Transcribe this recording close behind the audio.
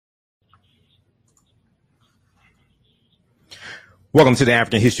Welcome to the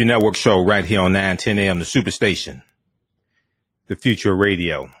African History Network show right here on 910 AM, the Superstation, the future of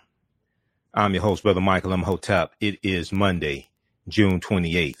radio. I'm your host, Brother Michael M. Hotep. It is Monday, June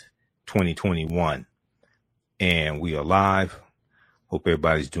 28th, 2021, and we are live. Hope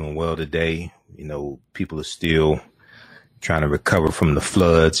everybody's doing well today. You know, people are still trying to recover from the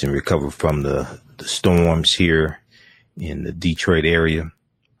floods and recover from the storms here in the Detroit area.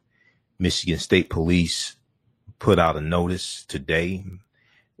 Michigan State Police put out a notice today.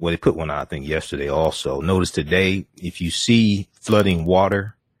 Well, they put one out, I think, yesterday also. Notice today, if you see flooding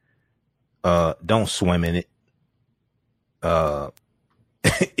water, don't swim in it.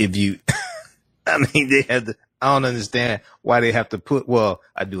 If you, they have to, I don't understand why they have to put, well,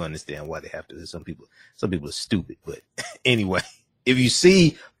 I do understand why they have to. Some people are stupid, but anyway, if you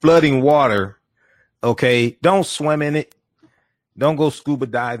see flooding water, okay, don't swim in it. Don't go scuba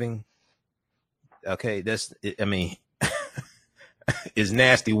diving. Okay, it's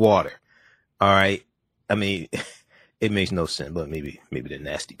nasty water. All right. It makes no sense, but maybe they're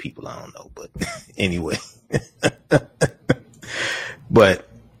nasty people. I don't know. But anyway. But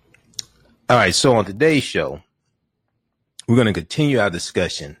all right. So on today's show, we're going to continue our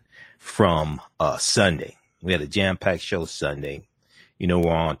discussion from Sunday. We had a jam-packed show Sunday. You know,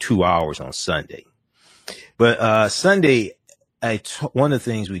 we're on 2 hours on Sunday. But Sunday, one of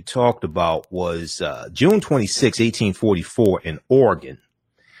the things we talked about was June 26, 1844 in Oregon,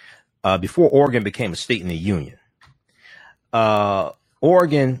 before Oregon became a state in the Union.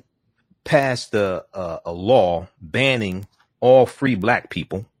 Oregon passed a law banning all free black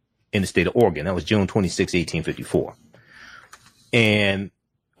people in the state of Oregon. That was June 26, 1854. And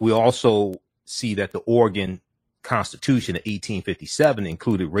we also see that the Oregon Constitution of 1857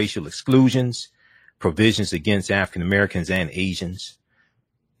 included racial exclusions, provisions against African Americans and Asians.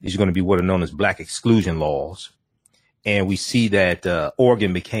 These are going to be what are known as black exclusion laws. And we see that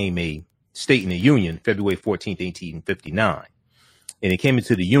Oregon became a state in the Union February 14th, 1859. And it came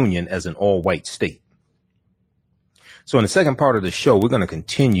into the Union as an all-white state. So in the second part of the show, we're going to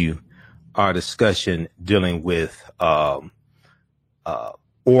continue our discussion dealing with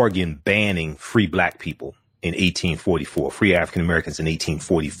Oregon banning free black people in 1844, free African Americans in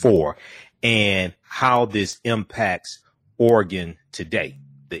 1844. And how this impacts Oregon today.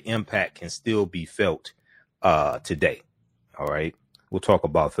 The impact can still be felt today. All right. We'll talk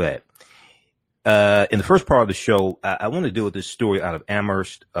about that. In the first part of the show, I want to deal with this story out of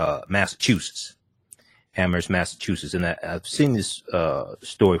Amherst, Massachusetts. Amherst, Massachusetts. And I've seen this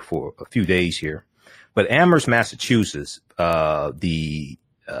story for a few days here. But Amherst, Massachusetts, the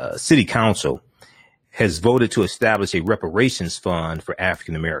city council has voted to establish a reparations fund for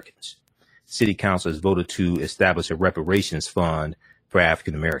African Americans. City council has voted to establish a reparations fund for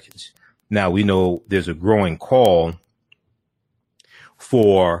African Americans. Now, we know there's a growing call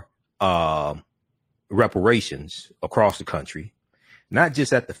for reparations across the country, not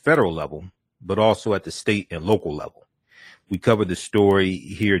just at the federal level, but also at the state and local level. We covered the story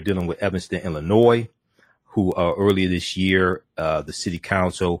here dealing with Evanston, Illinois, who earlier this year, the city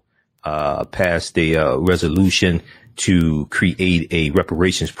council passed a resolution to create a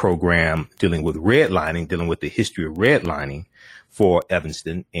reparations program dealing with redlining, dealing with the history of redlining for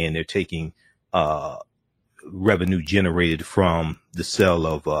Evanston. And they're taking revenue generated from the sale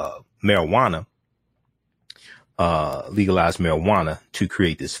of marijuana, legalized marijuana, to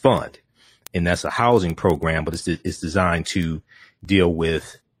create this fund. And that's a housing program, but it's designed to deal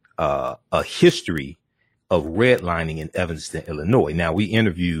with a history of redlining in Evanston, Illinois. Now, we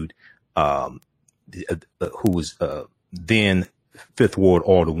interviewed who was then Fifth Ward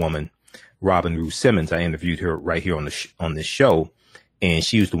Alderwoman Robin Rue Simmons. I interviewed her right here on this show, and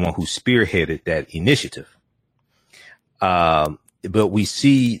she was the one who spearheaded that initiative. But we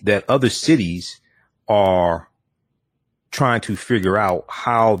see that other cities are trying to figure out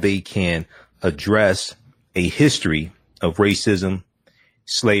how they can address a history of racism,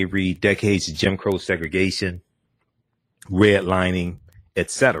 slavery, decades of Jim Crow segregation, redlining,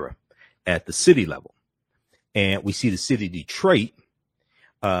 etc., at the city level. And we see the city of Detroit.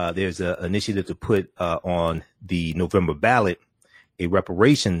 There's an initiative to put on the November ballot a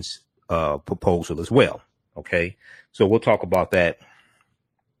reparations proposal as well. OK, so we'll talk about that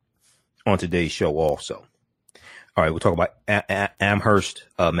on today's show also. All right, we'll talk about Amherst,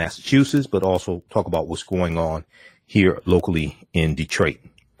 Massachusetts, but also talk about what's going on here locally in Detroit.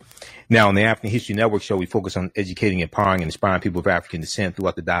 Now, on the African History Network show, we focus on educating, empowering, and inspiring people of African descent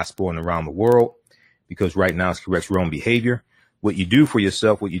throughout the diaspora and around the world, because right now it corrects wrong behavior. What you do for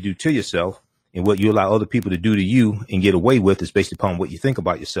yourself, what you do to yourself, and what you allow other people to do to you and get away with is based upon what you think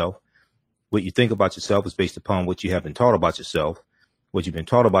about yourself. What you think about yourself is based upon what you have been taught about yourself. What you've been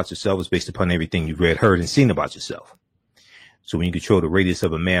taught about yourself is based upon everything you've read, heard, and seen about yourself. So when you control the radius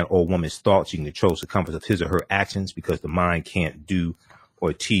of a man or woman's thoughts, you can control the circumference of his or her actions, because the mind can't do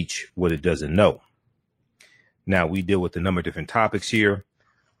or teach what it doesn't know. Now, we deal with a number of different topics here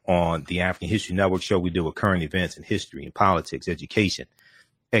on the African History Network show. We deal with current events in history and politics, education,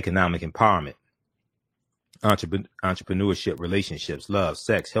 economic empowerment, entrepreneurship, relationships, love,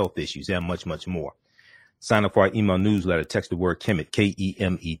 sex, health issues, and much, much more. Sign up for our email newsletter. Text the word Kemet,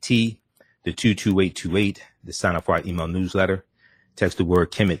 K-E-M-E-T, to 22828 to sign up for our email newsletter. Text the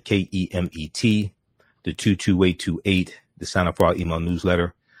word Kemet, K-E-M-E-T, to 22828 to sign up for our email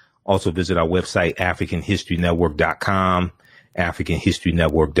newsletter. Also visit our website, AfricanHistoryNetwork.com,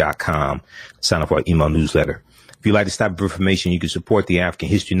 AfricanHistoryNetwork.com. Sign up for our email newsletter. If you'd like this type of information, you can support the African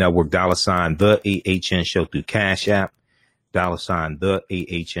History Network, $, the AHN show through Cash App, $, the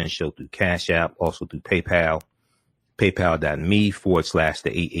AHN show through Cash App, also through PayPal,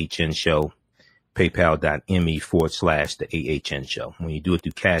 paypal.me/the AHN show, paypal.me/the AHN show. When you do it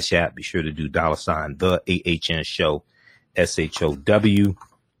through Cash App, be sure to do $, the AHN show, SHOW.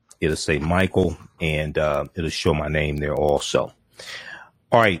 It'll say Michael, and it'll show my name there also.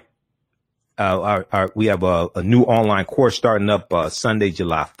 All right. We have a new online course starting up Sunday,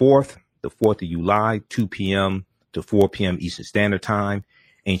 July 4th, the 4th of July, 2 p.m. to 4 p.m. Eastern Standard Time.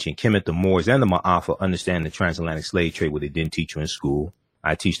 Ancient Kemet, the Moors, and the Ma'afa understand the transatlantic slave trade, what they didn't teach you in school.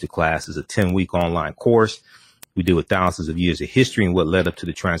 I teach the class as a 10-week online course. We deal with thousands of years of history and what led up to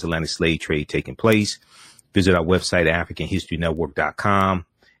the transatlantic slave trade taking place. Visit our website, AfricanHistoryNetwork.com.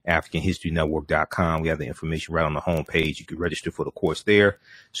 AfricanHistoryNetwork.com. We have the information right on the homepage. You can register for the course there.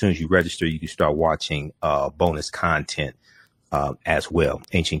 As soon as you register, you can start watching bonus content as well.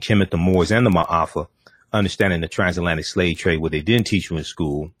 Ancient Kemet, the Moors, and the Ma'afa, understanding the transatlantic slave trade, what they didn't teach you in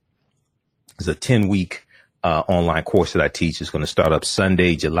school. It's a 10-week online course that I teach. It's going to start up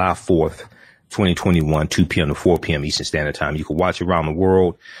Sunday, July 4th, 2021, 2 p.m. to 4 p.m. Eastern Standard Time. You can watch around the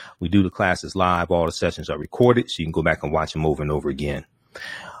world. We do the classes live. All the sessions are recorded, so you can go back and watch them over and over again.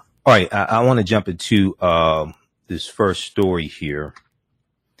 All right, I want to jump into this first story here,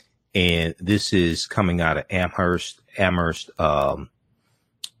 and this is coming out of Amherst,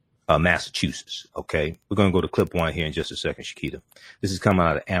 Massachusetts. Okay, we're going to go to clip one here in just a second, Shakita. This is coming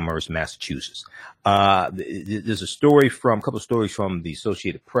out of Amherst, Massachusetts. There's a couple of stories from the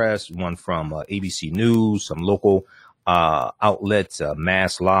Associated Press, one from ABC News, some local outlets,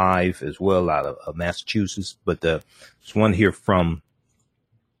 Mass Live as well out of Massachusetts, but there's one here from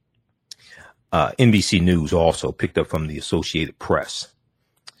NBC News, also picked up from the Associated Press.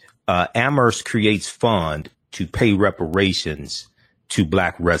 Amherst creates fund to pay reparations to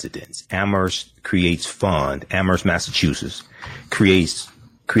Black residents. Amherst, Massachusetts, creates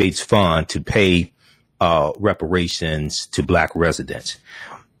fund to pay reparations to Black residents.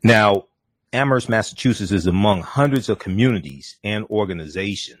 Now, Amherst, Massachusetts is among hundreds of communities and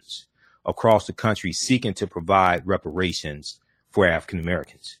organizations across the country seeking to provide reparations for African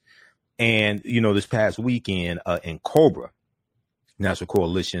Americans. And, this past weekend in Cobra, National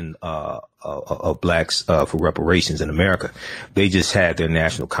Coalition of Blacks for Reparations in America, they just had their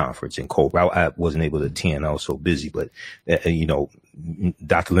national conference in Cobra. I wasn't able to attend. I was so busy. But,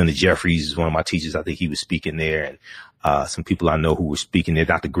 Dr. Leonard Jeffries is one of my teachers. I think he was speaking there. And some people I know who were speaking there.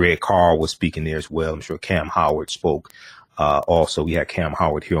 Dr. Greg Carr was speaking there as well. I'm sure Cam Howard spoke. Also, we had Cam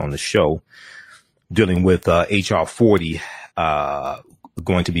Howard here on the show dealing with H.R. 40,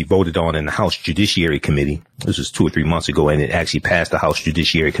 going to be voted on in the House Judiciary Committee. This was 2 or 3 months ago, and it actually passed the House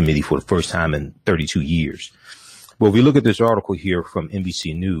Judiciary Committee for the first time in 32 years. Well, if we look at this article here from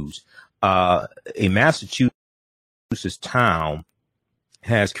NBC News, a Massachusetts town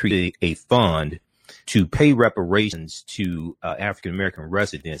has created a fund to pay reparations to African American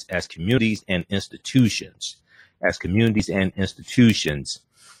residents as communities and institutions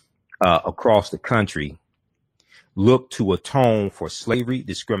across the country look to atone for slavery,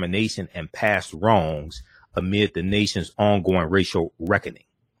 discrimination, and past wrongs amid the nation's ongoing racial reckoning.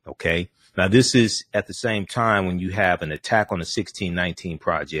 Okay. Now, this is at the same time when you have an attack on the 1619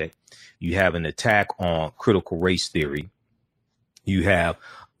 Project. You have an attack on critical race theory. You have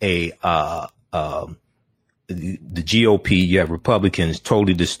the GOP, you have Republicans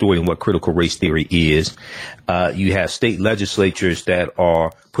totally distorting what critical race theory is. You have state legislatures that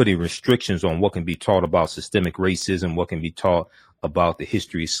are putting restrictions on what can be taught about systemic racism, what can be taught about the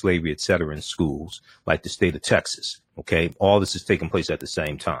history of slavery, et cetera, in schools, like the state of Texas. Okay. All this is taking place at the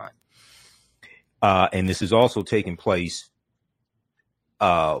same time. And this is also taking place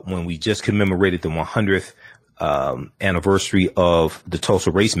when we just commemorated the 100th anniversary of the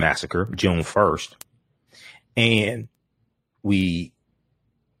Tulsa Race Massacre, June 1st. And we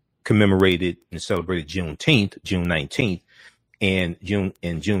commemorated and celebrated Juneteenth, June 19th, and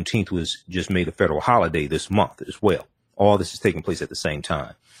Juneteenth was just made a federal holiday this month as well. All this is taking place at the same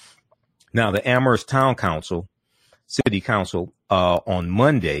time. Now, the Amherst Town Council, City Council, on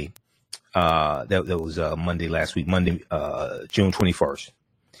Monday, that was Monday last week, Monday, June 21st,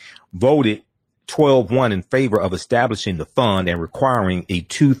 voted 12-1 in favor of establishing the fund and requiring a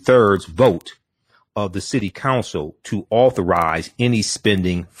 2/3 vote of the city council to authorize any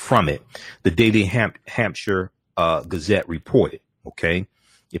spending from it. The Daily Hampshire Gazette reported. Okay,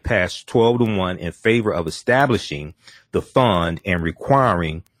 it passed 12-1 in favor of establishing the fund and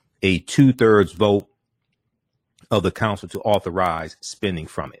requiring a 2/3 vote of the council to authorize spending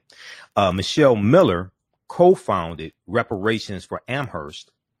from it. Michelle Miller co-founded Reparations for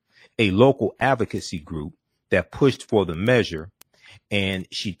Amherst, a local advocacy group that pushed for the measure. And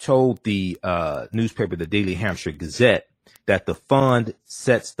she told the newspaper, the Daily Hampshire Gazette, that the fund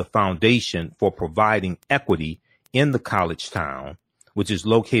sets the foundation for providing equity in the college town, which is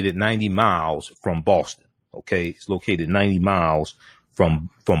located 90 miles from Boston. Okay, it's located 90 miles from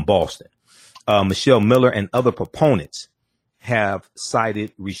Boston. Michelle Miller and other proponents have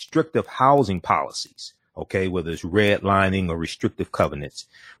cited restrictive housing policies, okay, whether it's redlining or restrictive covenants,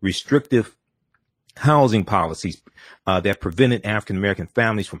 restrictive housing policies that prevented African-American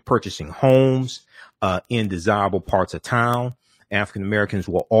families from purchasing homes in desirable parts of town. African-Americans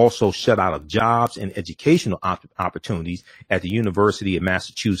were also shut out of jobs and educational opportunities at the University of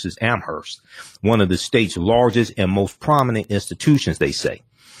Massachusetts Amherst, one of the state's largest and most prominent institutions, they say.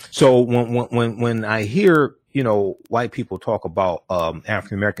 So when I hear, white people talk about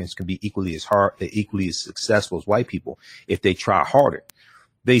African-Americans can be equally as successful as white people if they try harder,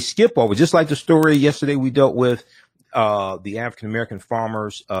 they skip over, just like the story yesterday we dealt with, the African-American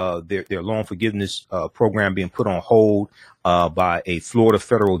farmers, their loan forgiveness program being put on hold by a Florida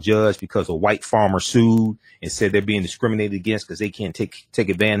federal judge because a white farmer sued and said they're being discriminated against because they can't take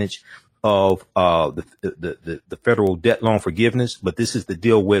advantage of the federal debt loan forgiveness. But this is to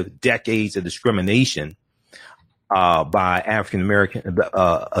deal with decades of discrimination by African-American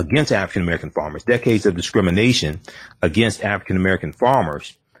against African-American farmers, decades of discrimination against African-American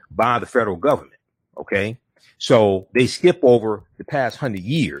farmers by the federal government. OK, so they skip over the past 100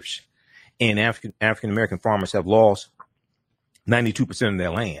 years, and African-American farmers have lost 92% of their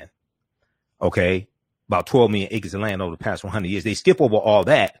land. OK, about 12 million acres of land over the past 100 years. They skip over all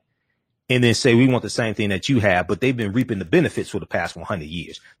that and then say we want the same thing that you have, but they've been reaping the benefits for the past 100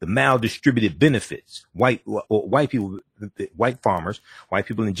 years. The maldistributed benefits. White people, white farmers, white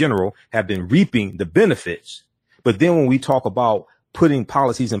people in general have been reaping the benefits. But then when we talk about putting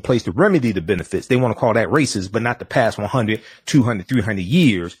policies in place to remedy the benefits, they want to call that racist, but not the past 100, 200, 300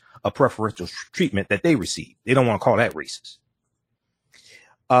 years of preferential treatment that they received. They don't want to call that racist.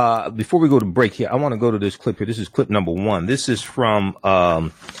 Before we go to break here, I want to go to this clip here. This is clip number 1. This is from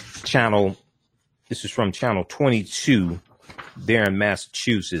channel 22 there in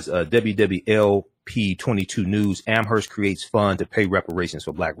Massachusetts. WWLP22 News. Amherst creates fund to pay reparations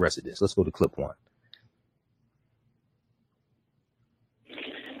for black residents. Let's go to clip 1.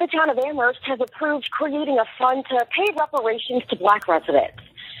 The town of Amherst has approved creating a fund to pay reparations to black residents.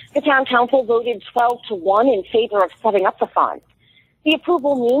 The town council voted 12-1 in favor of setting up the fund. The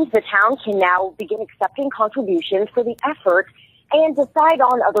approval means the town can now begin accepting contributions for the effort and decide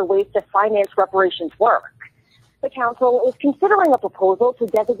on other ways to finance reparations work. The council is considering a proposal to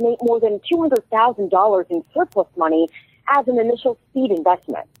designate more than $200,000 in surplus money as an initial seed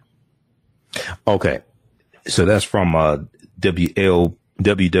investment. Okay, so that's from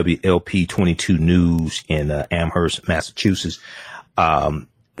WWLP22 News in Amherst, Massachusetts.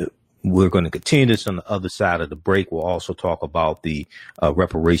 We're going to continue this on the other side of the break. We'll also talk about the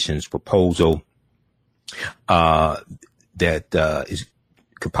reparations proposal that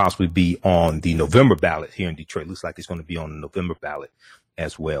could possibly be on the November ballot here in Detroit. Looks like it's going to be on the November ballot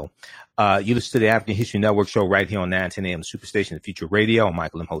as well. You listen to the African History Network show right here on 910 AM, the Superstation, the Future Radio. I'm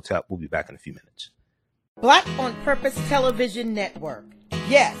Michael Imhotep. We'll be back in a few minutes. Black on Purpose Television Network.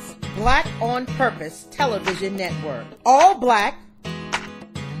 Yes, Black on Purpose Television Network. All black,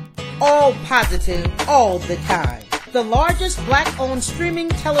 all positive, all the time. The largest black-owned streaming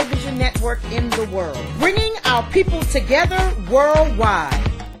television network in the world. Bringing our people together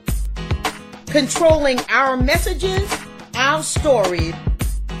worldwide. Controlling our messages, our story,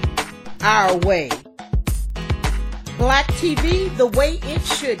 our way. Black TV the way it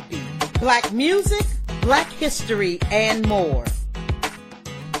should be. Black music, black history, and more.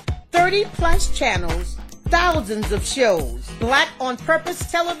 30-plus channels, thousands of shows. Black on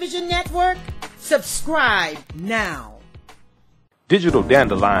Purpose Television Network. Subscribe now. Digital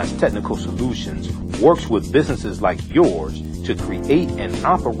Dandelion's Technical Solutions works with businesses like yours to create an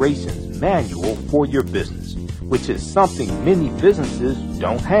operations manual for your business, which is something many businesses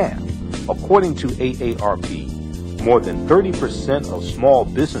don't have. According to AARP, more than 30% of small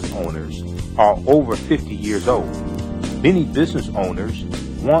business owners are over 50 years old. Many business owners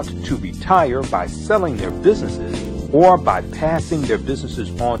want to retire by selling their businesses or by passing their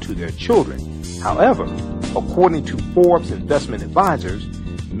businesses on to their children. However, according to Forbes Investment Advisors,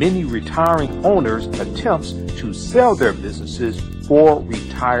 many retiring owners' attempts to sell their businesses for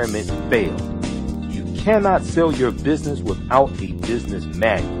retirement fail. You cannot sell your business without a business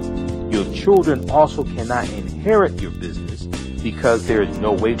manual. Your children also cannot inherit your business because there is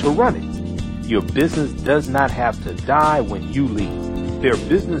no way to run it. Your business does not have to die when you leave. Their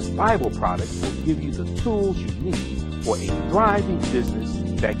business Bible product will give you the tools you need for a thriving business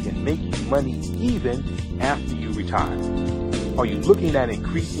that can make you money even after you retire. Are you looking at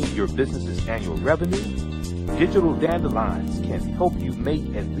increasing your business's annual revenue? Digital Dandelions can help you make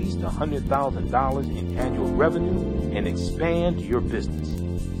at least $100,000 in annual revenue and expand your business.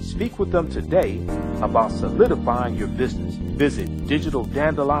 Speak with them today about solidifying your business. Visit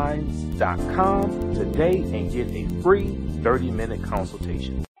digitaldandelions.com today and get a free 30-minute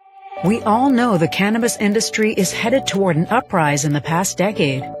consultation. We all know the cannabis industry is headed toward an uprise in the past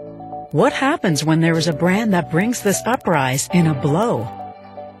decade. What happens when there is a brand that brings this uprise in a blow?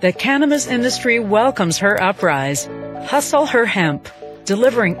 The cannabis industry welcomes her uprise. Hustle her hemp.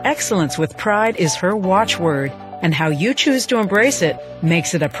 Delivering excellence with pride is her watchword, and how you choose to embrace it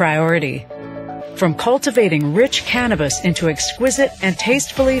makes it a priority. From cultivating rich cannabis into exquisite and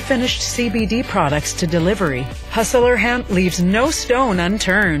tastefully finished CBD products to delivery, Hustle Her Hemp leaves no stone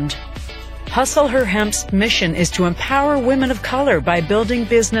unturned. Hustle Her Hemp's mission is to empower women of color by building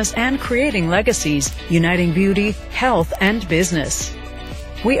business and creating legacies, uniting beauty, health, and business.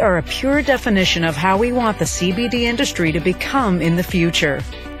 We are a pure definition of how we want the CBD industry to become in the future.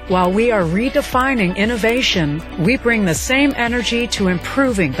 While we are redefining innovation, we bring the same energy to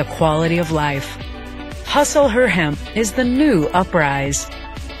improving the quality of life. Hustle Her Hemp is the new uprise.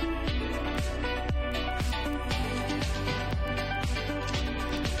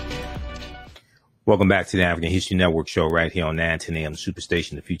 Welcome back to the African History Network show right here on 910 AM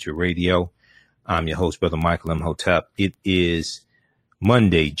Superstation, the Future Radio. I'm your host, Brother Michael M. Hotep. It is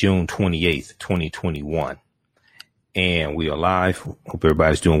Monday, June 28th, 2021. And we are live. Hope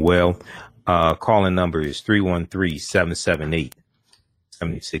everybody's doing well. Calling number is 313-778-7600.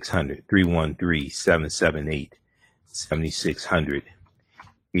 313-778-7600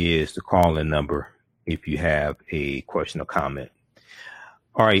 is the calling number if you have a question or comment.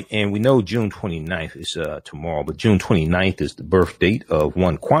 All right, and we know June 29th is tomorrow, but June 29th is the birth date of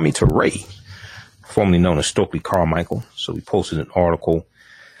one Kwame Ture, formerly known as Stokely Carmichael. So we posted an article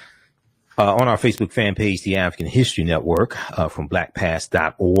on our Facebook fan page, the African History Network, from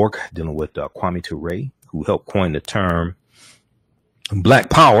blackpast.org, dealing with Kwame Ture, who helped coin the term Black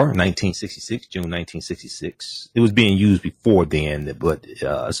Power, 1966, June 1966. It was being used before then, but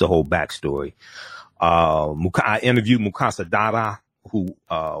it's a whole backstory. I interviewed Mukasa Dada, who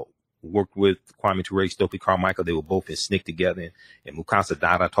worked with Kwame Ture, Stokely Carmichael. They were both in SNCC together. And Mukasa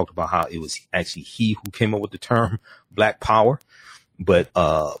Dada talked about how it was actually he who came up with the term Black Power. But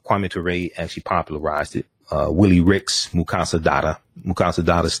Kwame Ture actually popularized it. Willie Ricks, Mukasa Dada. Mukasa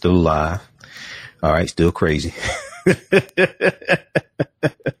Dada's still alive. All right, still crazy.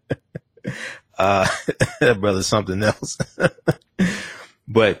 That brother's something else.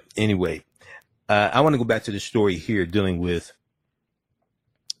 But anyway, I want to go back to the story here dealing with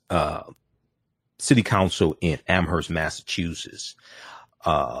City Council in Amherst, Massachusetts,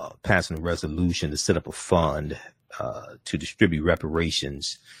 passing a resolution to set up a fund to distribute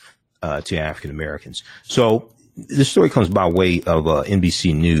reparations to African Americans. So the story comes by way of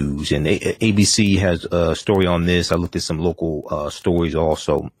NBC News, and ABC has a story on this. I looked at some local stories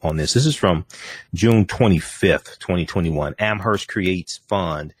also on this. This is from June 25th, 2021. Amherst creates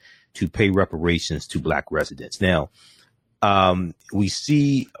fund to pay reparations to Black residents. Now, we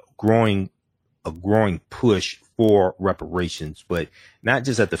see a growing push for reparations, but not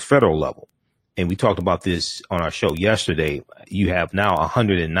just at the federal level. And we talked about this on our show yesterday. You have now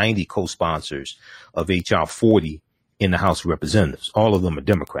 190 co-sponsors of HR 40 in the House of Representatives. All of them are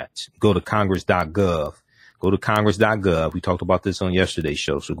Democrats. Go to congress.gov. Go to congress.gov. We talked about this on yesterday's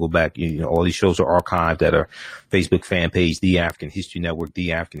show. So go back. You know, all these shows are archived at our Facebook fan page, The African History Network,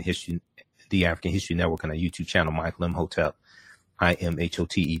 The African History Network, and our YouTube channel, Michael M. Hotep,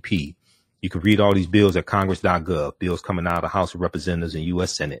 IMHOTEP. You can read all these bills at congress.gov, bills coming out of the House of Representatives and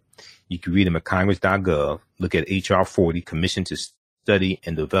U.S. Senate. You can read them at congress.gov. Look at HR 40, Commission to study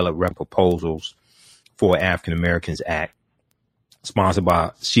and develop proposals for African Americans Act, sponsored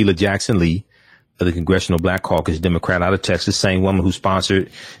by Sheila Jackson Lee of the Congressional Black Caucus, Democrat out of Texas, same woman who sponsored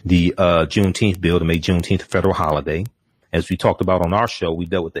the Juneteenth bill to make Juneteenth a federal holiday. As we talked about on our show, we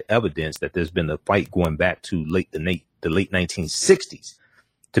dealt with the evidence that there's been a fight going back to the late 1960s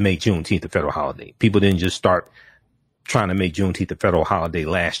to make Juneteenth a federal holiday. People didn't just start trying to make Juneteenth a federal holiday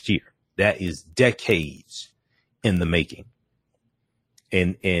last year. That is decades in the making.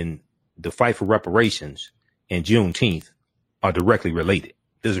 And the fight for reparations and Juneteenth are directly related.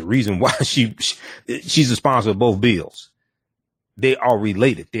 There's a reason why she's a sponsor of both bills. They are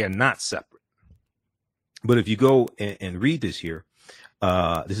related. They are not separate. But if you go and read this here,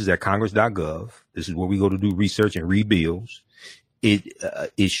 this is at congress.gov. This is where we go to do research and read bills.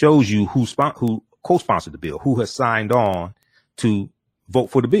 It shows you who co-sponsored the bill, who has signed on to vote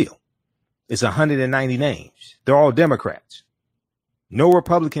for the bill. It's 190 names. They're all Democrats. No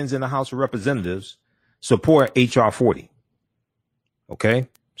Republicans in the House of Representatives support H.R. 40. Okay,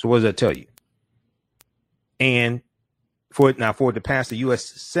 so what does that tell you? And for it to pass the U.S.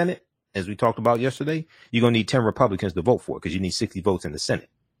 Senate, as we talked about yesterday, you're going to need 10 Republicans to vote for it because you need 60 votes in the Senate.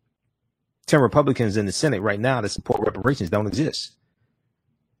 10 Republicans in the Senate right now that support reparations don't exist.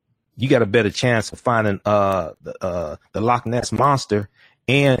 You got a better chance of finding the Loch Ness Monster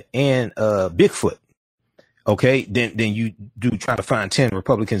and Bigfoot, okay, than you do try to find 10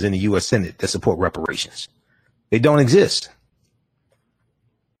 Republicans in the U.S. Senate that support reparations. They don't exist.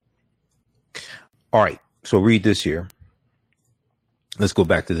 All right, so read this here. Let's go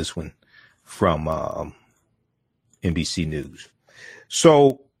back to this one from NBC News.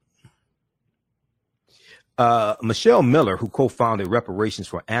 So Michelle Miller, who co-founded Reparations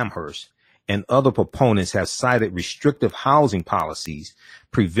for Amherst, and other proponents have cited restrictive housing policies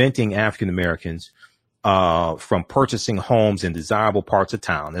preventing African Americans from purchasing homes in desirable parts of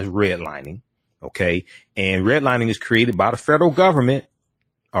town. There's redlining, okay? And redlining is created by the federal government.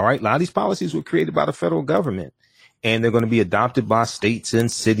 All right, a lot of these policies were created by the federal government, and they're going to be adopted by states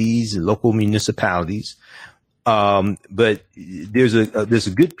and cities and local municipalities. But there's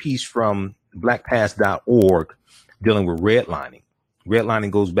a good piece from blackpast.org dealing with redlining.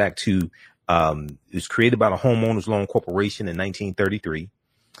 Redlining goes back to it was created by the Homeowners Loan Corporation in 1933.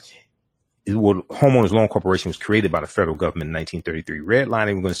 Homeowners Loan Corporation was created by the federal government in 1933.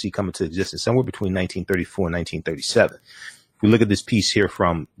 Redlining we're going to see come into existence somewhere between 1934 and 1937. If we look at this piece here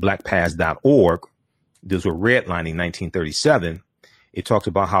from blackpast.org, this was redlining 1937. It talks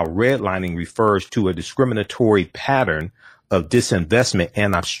about how redlining refers to a discriminatory pattern of disinvestment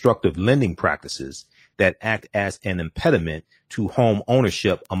and obstructive lending practices that act as an impediment to home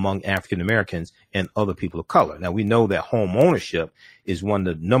ownership among African Americans and other people of color. Now, we know that home ownership is one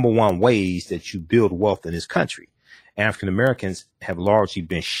of the number one ways that you build wealth in this country. African Americans have largely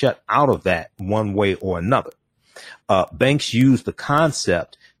been shut out of that one way or another. Banks use the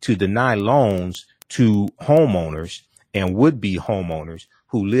concept to deny loans to homeowners and would-be homeowners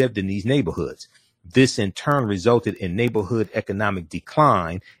who lived in these neighborhoods. This in turn resulted in neighborhood economic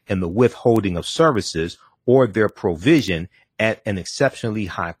decline and the withholding of services or their provision at an exceptionally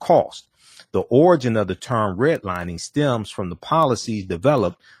high cost. The origin of the term redlining stems from the policies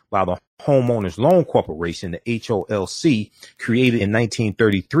developed by the Homeowners Loan Corporation, the HOLC, created in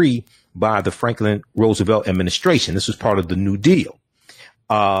 1933 by the Franklin Roosevelt administration. This was part of the New Deal.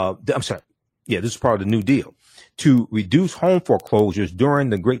 This is part of the New Deal to reduce home foreclosures during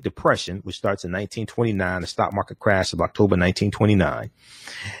the Great Depression, which starts in 1929, the stock market crash of October 1929,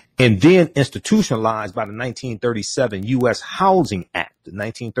 and then institutionalized by the 1937 U.S. Housing Act, the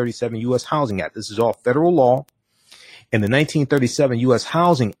 1937 U.S. Housing Act. This is all federal law. And the 1937 U.S.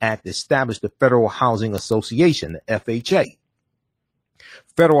 Housing Act established the Federal Housing Association, the FHA.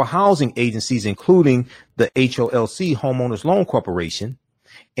 Federal housing agencies, including the HOLC, Homeowners Loan Corporation,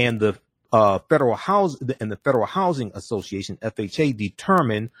 and the Federal Housing Association, FHA,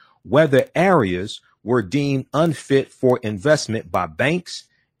 determined whether areas were deemed unfit for investment by banks,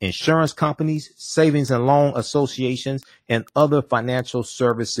 insurance companies, savings and loan associations, and other financial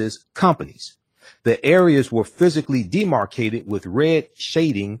services companies. The areas were physically demarcated with red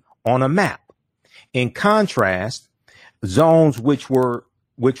shading on a map. In contrast, zones which were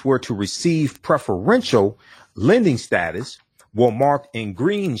to receive preferential lending status were marked in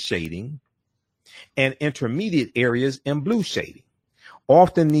green shading and intermediate areas in blue shading.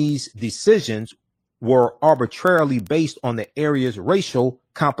 Often these decisions were arbitrarily based on the area's racial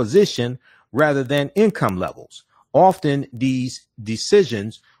composition rather than income levels. Often these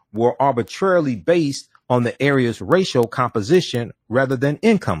decisions were arbitrarily based on the area's racial composition rather than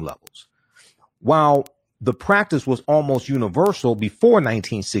income levels. While the practice was almost universal before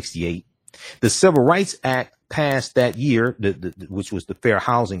 1968. The Civil Rights Act passed that year, which was the Fair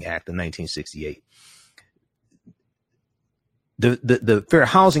Housing Act of 1968. The Fair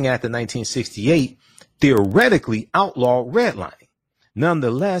Housing Act of 1968 theoretically outlawed redlining.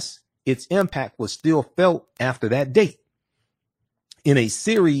 Nonetheless, its impact was still felt after that date. In a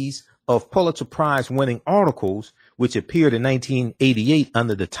series of Pulitzer Prize winning articles, which appeared in 1988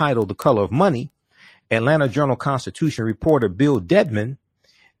 under the title The Color of Money, Atlanta Journal-Constitution reporter Bill Dedman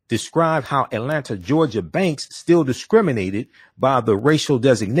described how Atlanta, Georgia banks still discriminated by the racial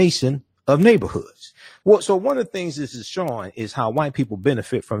designation of neighborhoods. Well, so one of the things this is showing is how white people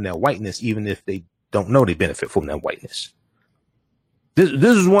benefit from their whiteness, even if they don't know they benefit from their whiteness.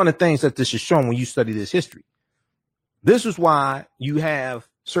 This is one of the things that this is showing when you study this history. This is why you have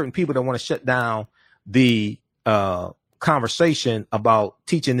certain people that want to shut down the conversation about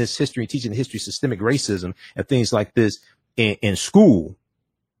teaching this history, teaching the history of systemic racism and things like this in school.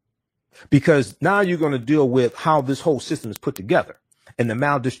 Because now you're going to deal with how this whole system is put together and the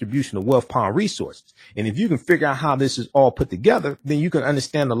maldistribution of wealth, power, and resources. And if you can figure out how this is all put together, then you can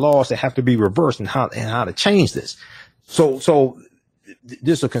understand the laws that have to be reversed and how to change this. So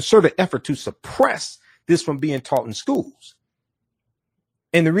there's a concerted effort to suppress this from being taught in schools.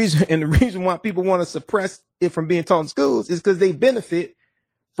 And the reason why people want to suppress it from being taught in schools is because they benefit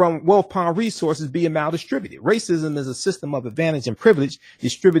from wealth, power, resources being maldistributed. Racism is a system of advantage and privilege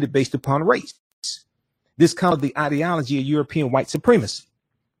distributed based upon race. This comes the ideology of European white supremacy.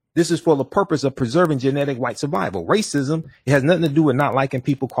 This is for the purpose of preserving genetic white survival. Racism, it has nothing to do with not liking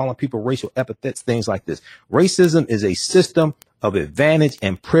people, calling people racial epithets, things like this. Racism is a system of advantage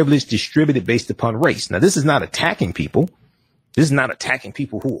and privilege distributed based upon race. Now, this is not attacking people. This is not attacking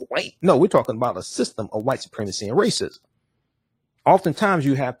people who are white. No, we're talking about a system of white supremacy and racism. Oftentimes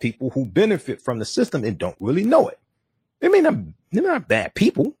you have people who benefit from the system and don't really know it. They're not bad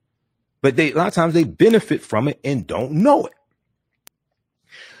people, but a lot of times they benefit from it and don't know it.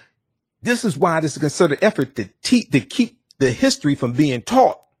 This is why this is a concerted effort to keep the history from being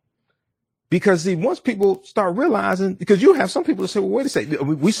taught. Because see, once people start realizing, because you have some people that say, well, wait a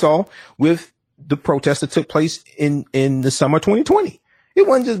second, we saw with the protests that took place in the summer of 2020. It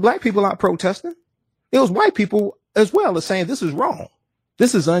wasn't just black people out protesting. It was white people as well as saying this is wrong.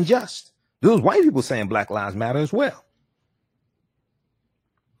 This is unjust. There was white people saying Black Lives Matter as well.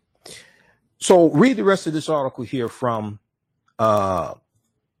 So read the rest of this article here from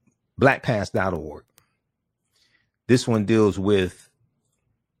blackpast.org. This one deals with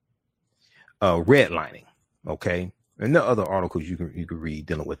redlining. Okay. And there are other articles you can read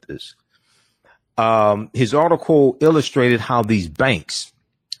dealing with this. His article illustrated how these banks,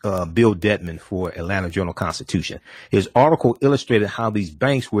 Bill Dedman for Atlanta Journal-Constitution, his article illustrated how these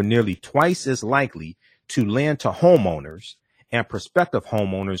banks were nearly twice as likely to lend to homeowners and prospective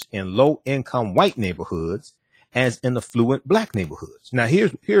homeowners in low-income white neighborhoods as in affluent black neighborhoods. Now,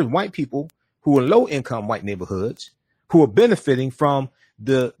 here's white people who are low-income white neighborhoods who are benefiting from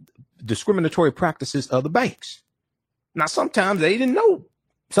the discriminatory practices of the banks. Now, sometimes they didn't know.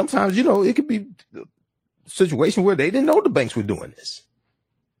 Sometimes, it could be a situation where they didn't know the banks were doing this.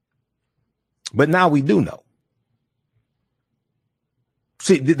 But now we do know.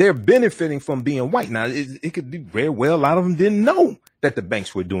 See, they're benefiting from being white. Now, it could be very well a lot of them didn't know that the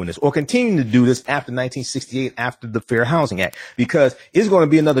banks were doing this or continuing to do this after 1968, after the Fair Housing Act, because it's going to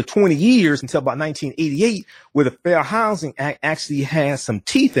be another 20 years until about 1988 where the Fair Housing Act actually has some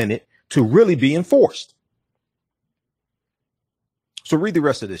teeth in it to really be enforced. So read the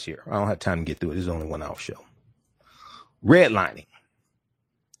rest of this here. I don't have time to get through it. This is only 1 hour show. Redlining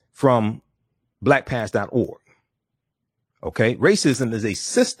from blackpast.org. Okay. Racism is a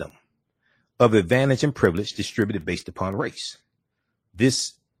system of advantage and privilege distributed based upon race.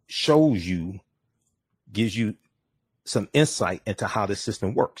 This gives you some insight into how this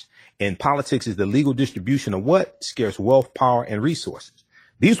system works. And politics is the legal distribution of what? Scarce wealth, power, and resources.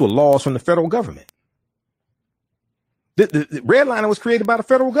 These were laws from the federal government. The redlining was created by the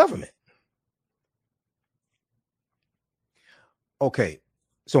federal government. Okay.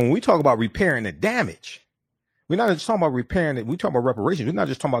 So when we talk about repairing the damage, we're not just talking about repairing it. We talk about reparations. We're not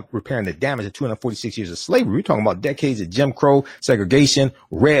just talking about repairing the damage of 246 years of slavery. We're talking about decades of Jim Crow, segregation,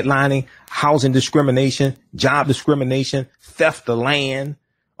 redlining, housing discrimination, job discrimination, theft of land,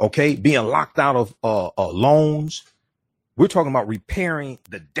 okay, being locked out of loans. We're talking about repairing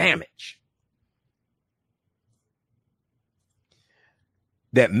the damage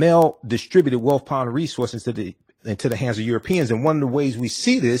that distributed wealth, power, and resources into the hands of Europeans. And one of the ways we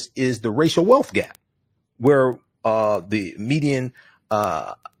see this is the racial wealth gap, where the median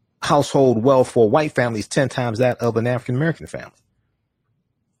household wealth for a white family is 10 times that of an African-American family.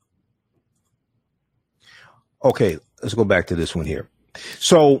 Okay, let's go back to this one here.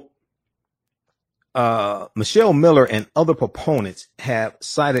 So Michelle Miller and other proponents have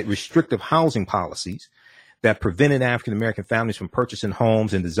cited restrictive housing policies that prevented African-American families from purchasing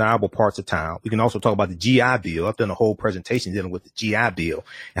homes in desirable parts of town. We can also talk about the GI Bill. I've done a whole presentation dealing with the GI Bill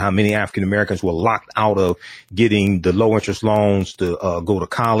and how many African-Americans were locked out of getting the low interest loans to go to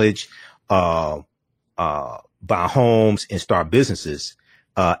college, buy homes, and start businesses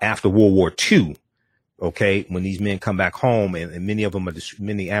after World War II. Okay, when these men come back home, and many of them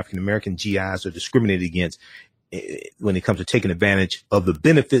many African-American GIs are discriminated against when it comes to taking advantage of the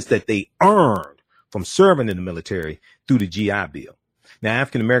benefits that they earned from serving in the military through the GI Bill. Now,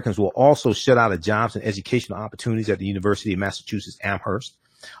 African Americans were also shut out of jobs and educational opportunities at the University of Massachusetts Amherst,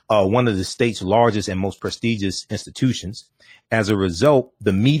 one of the state's largest and most prestigious institutions. As a result,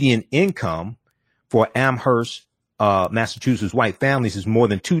 the median income for Amherst, Massachusetts white families is more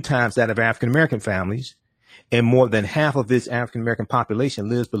than 2 times that of African American families, and more than half of its African American population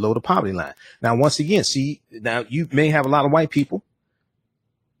lives below the poverty line. Now, once again, now you may have a lot of white people.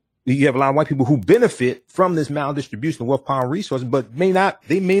 You have a lot of white people who benefit from this maldistribution of wealth, power, and resources, but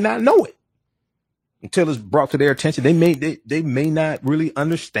they may not know it until it's brought to their attention. They may not really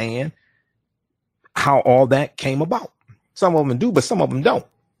understand how all that came about. Some of them do, but some of them don't.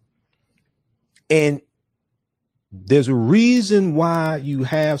 And there's a reason why you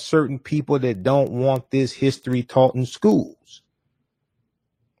have certain people that don't want this history taught in schools,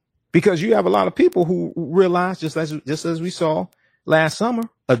 because you have a lot of people who realize, just as we saw last summer,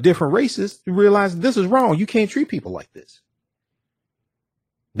 of different races, to realize this is wrong. You can't treat people like this.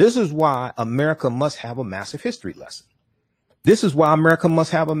 This is why America must have a massive history lesson. This is why America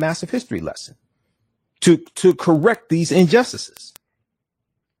must have a massive history lesson to correct these injustices.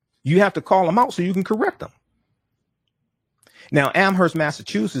 You have to call them out so you can correct them. Now, Amherst,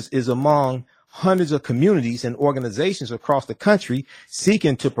 Massachusetts is among hundreds of communities and organizations across the country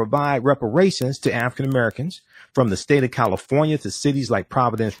seeking to provide reparations to African Americans, from the state of California to cities like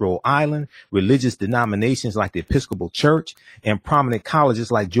Providence, Rhode Island, religious denominations like the Episcopal Church, and prominent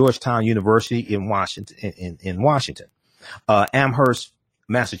colleges like Georgetown University in Washington. Amherst,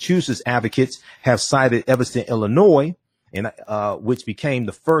 Massachusetts advocates have cited Evanston, Illinois, and which became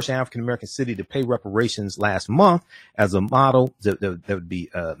the first African American city to pay reparations last month, as a model. That would be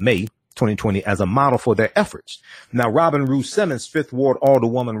May 2020, as a model for their efforts. Now, Robin Rue Simmons, Fifth Ward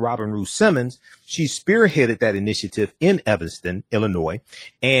Alderwoman Robin Rue Simmons, she spearheaded that initiative in Evanston, Illinois.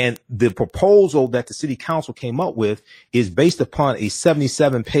 And the proposal that the city council came up with is based upon a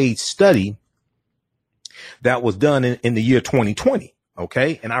 77-page study that was done in the year 2020.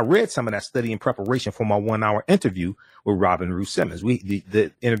 Okay. And I read some of that study in preparation for my 1-hour interview with Robin Rue Simmons.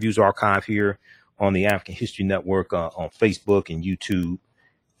 The interviews are archived here on the African History Network, on Facebook and YouTube.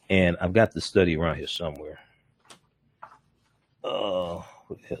 And I've got the study around here somewhere. What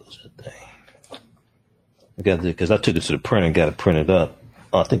the hell is that thing? I got it because I took it to the printer and got it printed up.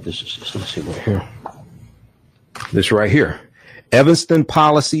 I think this is just, let's see right here. This right here. Evanston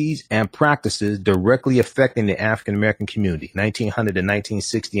Policies and Practices Directly Affecting the African American Community, 1900 to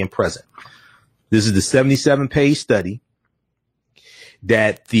 1960 and present. This is the 77-page study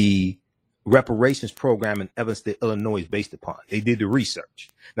that the reparations program in Evanston, Illinois is based upon. They did the research.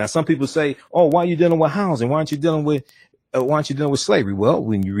 Now, some people say, "Oh, why are you dealing with housing? Why aren't you dealing with slavery?" Well,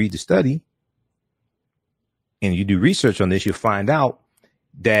 when you read the study and you do research on this, you'll find out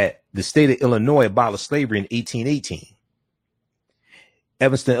that the state of Illinois abolished slavery in 1818.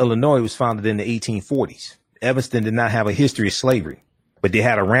 Evanston, Illinois was founded in the 1840s. Evanston did not have a history of slavery, but they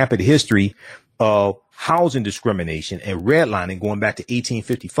had a rampant history of housing discrimination and redlining going back to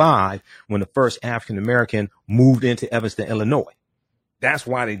 1855, when the first African American moved into Evanston, Illinois. That's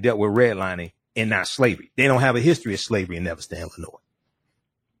why they dealt with redlining and not slavery. They don't have a history of slavery in Evanston, Illinois.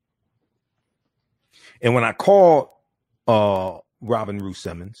 And when I called Robin Rue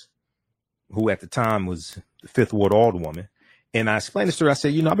Simmons, who at the time was the Fifth Ward Alderwoman, and I explained this to her, I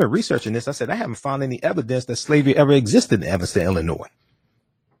said, I've been researching this. I said, I haven't found any evidence that slavery ever existed in Evanston, Illinois.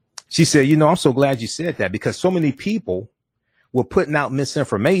 She said, I'm so glad you said that, because so many people were putting out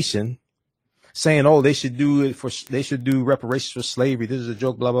misinformation saying, oh, they should do reparations for slavery. This is a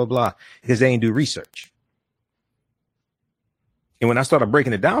joke, blah, blah, blah, because they ain't do research. And when I started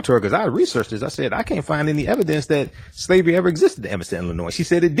breaking it down to her, because I researched this, I said, I can't find any evidence that slavery ever existed in Amherst, Illinois. She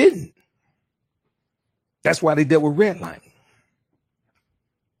said it didn't. That's why they dealt with redlining.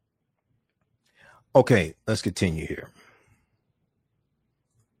 Okay, let's continue here.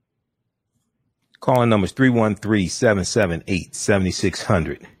 Calling numbers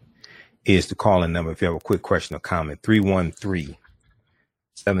 313-778-7600. is the calling number. If you have a quick question or comment,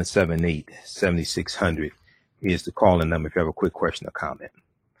 313-778-7600 is the calling number. If you have a quick question or comment.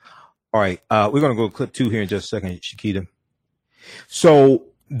 All right. We're going to go to clip 2 here in just a second, Shakita. So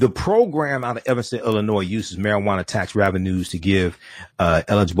the program out of Evanston, Illinois uses marijuana tax revenues to give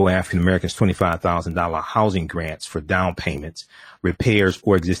eligible African Americans $25,000 housing grants for down payments, repairs,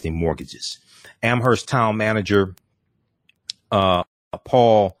 or existing mortgages. Amherst Town manager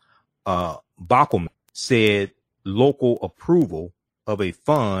Paul Bockelman said local approval of a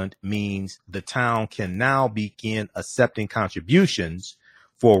fund means the town can now begin accepting contributions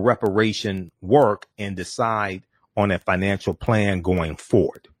for reparation work and decide on a financial plan going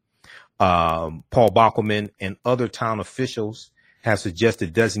forward. Paul Bockelman and other town officials have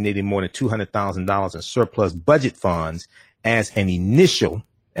suggested designating more than $200,000 in surplus budget funds as an initial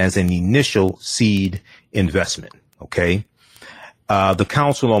seed investment. Okay. The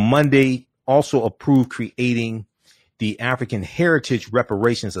council on Monday also approved creating the African Heritage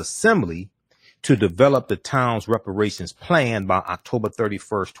Reparations Assembly to develop the town's reparations plan by October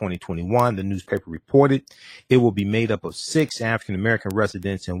 31st, 2021. The newspaper reported it will be made up of 6 African-American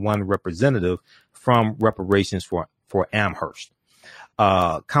residents and 1 representative from Reparations for Amherst.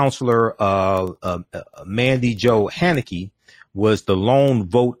 Councilor Mandy Jo Haneke was the lone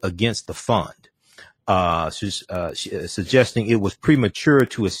vote against the fund, suggesting it was premature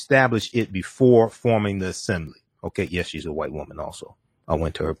to establish it before forming the assembly. Okay, yes, she's a white woman also. I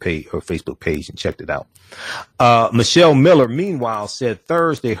went to her Facebook page and checked it out. Michelle Miller, meanwhile, said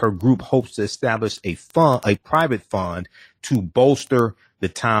Thursday her group hopes to establish a private fund to bolster the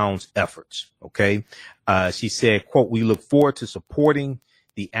town's efforts. Okay. She said, quote, "We look forward to supporting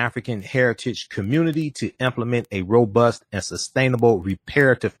the African heritage community to implement a robust and sustainable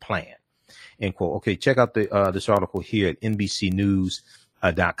reparative plan." End quote. Okay. Check out this article here at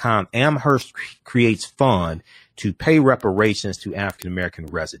NBCnews.com. Amherst creates fund to pay reparations to African-American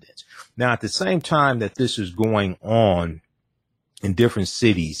residents. Now, at the same time that this is going on in different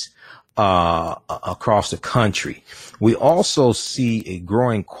cities across the country, we also see a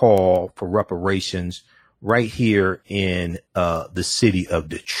growing call for reparations right here in the city of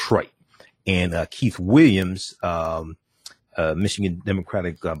Detroit. And Keith Williams, Michigan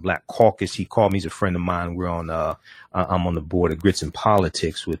Democratic Black Caucus, he called me. He's a friend of mine. We're on I'm on the board of Grits and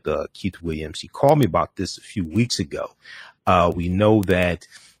Politics with Keith Williams. He called me about this a few weeks ago. We know that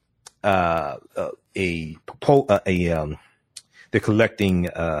they're collecting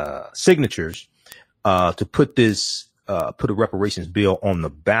signatures to put a reparations bill on the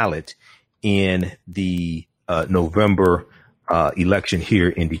ballot in the November election here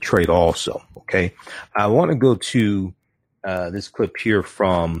in Detroit also. Okay. I want to go to this clip here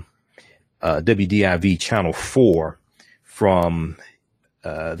from WDIV Channel 4 from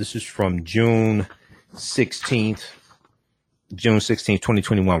this is from June 16th,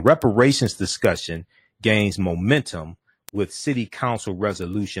 2021. Reparations discussion gains momentum with city council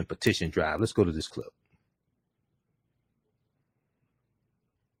resolution petition drive. Let's go to this clip.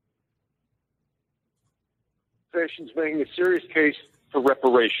 Reparations making a serious case for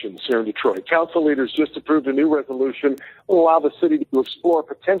reparations here in Detroit. Council leaders just approved a new resolution that will allow the city to explore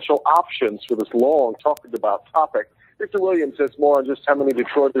potential options for this long talked about topic. Victor Williams says more on just how many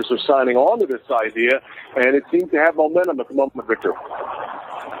Detroiters are signing on to this idea, and it seems to have momentum at the moment, Victor.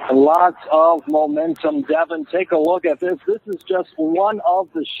 Lots of momentum, Devin. Take a look at this. This is just one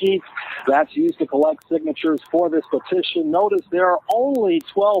of the sheets that's used to collect signatures for this petition. Notice there are only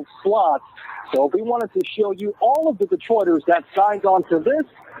 12 slots. So if we wanted to show you all of the Detroiters that signed on to this,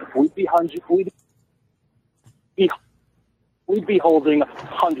 we'd be holding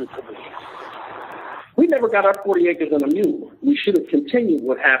hundreds of these. We never got our 40 acres and a mule. We should have continued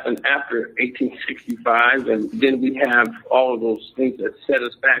what happened after 1865, and then we have all of those things that set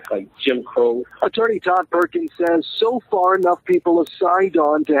us back, like Jim Crow. Attorney Todd Perkins says so far enough people have signed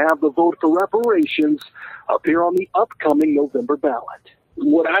on to have the vote for reparations appear on the upcoming November ballot.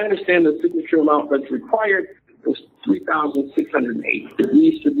 What I understand the signature amount that's required was 3,608.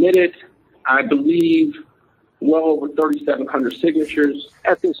 We submitted, I believe, well over 3,700 signatures.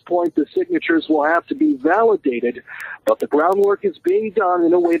 At this point, the signatures will have to be validated, but the groundwork is being done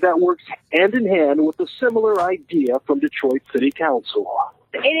in a way that works hand in hand with a similar idea from Detroit City Council.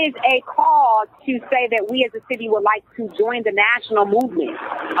 It is a call to say that we as a city would like to join the national movement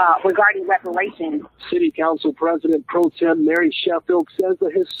regarding reparations. City Council President Pro Tem Mary Sheffield says a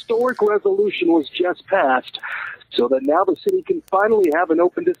historic resolution was just passed so that now the city can finally have an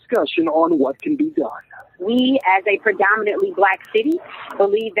open discussion on what can be done. We, as a predominantly black city,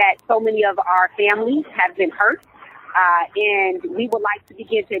 believe that so many of our families have been hurt And we would like to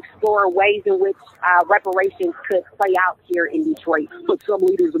begin to explore ways in which reparations could play out here in Detroit. But some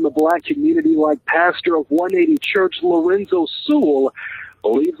leaders in the black community, like pastor of 180 Church Lorenzo Sewell,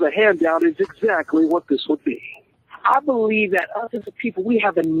 believes a handout is exactly what this would be. I believe that us as a people, we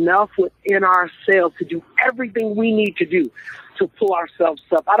have enough within ourselves to do everything we need to do to pull ourselves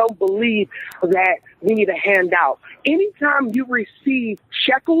up. I don't believe that we need a handout. Anytime you receive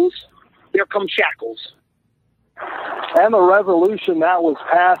shekels, there come shackles. And the resolution that was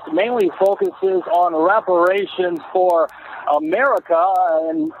passed mainly focuses on reparations for America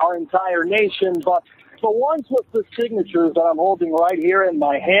and our entire nation, but the ones with the signatures that I'm holding right here in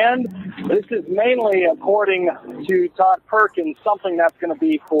my hand, this is mainly, according to Todd Perkins, something that's going to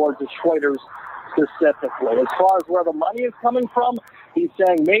be for Detroiters specifically. As far as where the money is coming from, he's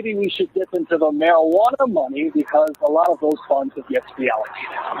saying maybe we should dip into the marijuana money because a lot of those funds have yet to be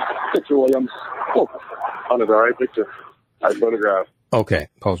allocated. Victor Williams. On it, all right, Victor. I photograph. Okay,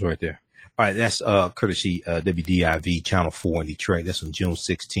 pause right there. All right, that's courtesy WDIV Channel 4 in Detroit. That's on June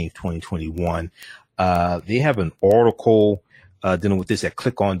 16th, 2021. They have an article dealing with this at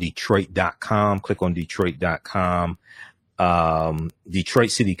clickondetroit.com. Clickondetroit.com.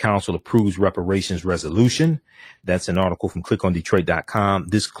 Detroit City Council approves reparations resolution. That's an article from clickondetroit.com.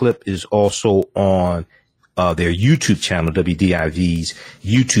 This clip is also on their YouTube channel, WDIV's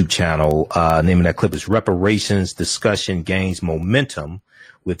YouTube channel. Name of that clip is Reparations Discussion Gains Momentum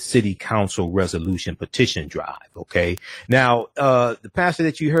with City Council Resolution Petition Drive. Okay. Now, the pastor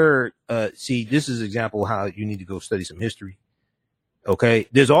that you heard, see, this is an example of how you need to go study some history. Okay.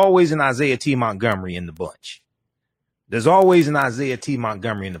 There's always an Isaiah T. Montgomery in the bunch. There's always an Isaiah T.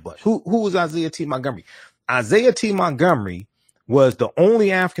 Montgomery in the bunch. Who was Isaiah T. Montgomery? Isaiah T. Montgomery was the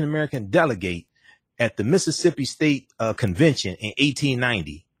only African-American delegate at the Mississippi State Convention in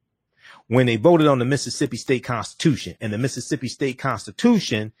 1890 when they voted on the Mississippi State Constitution. And the Mississippi State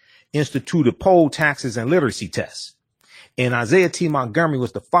Constitution instituted poll taxes and literacy tests. And Isaiah T. Montgomery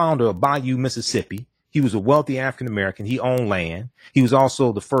was the founder of Bayou, Mississippi. He was a wealthy African-American. He owned land. He was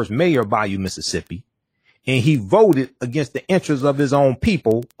also the first mayor of Bayou, Mississippi. And he voted against the interests of his own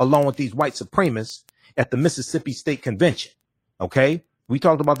people, along with these white supremacists at the Mississippi State Convention. Okay. We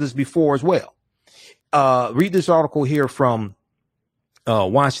talked about this before as well. Read this article here from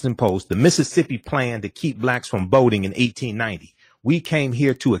Washington Post. The Mississippi plan to keep blacks from voting in 1890. We came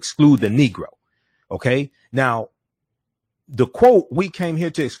here to exclude the Negro. Okay. Now, the quote, "We came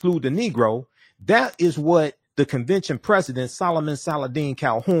here to exclude the Negro," that is what the convention president, Solomon Saladin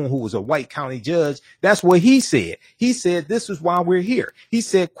Calhoun, who was a white county judge, that's what he said. He said, this is why we're here. He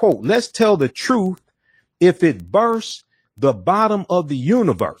said, quote, "Let's tell the truth if it bursts the bottom of the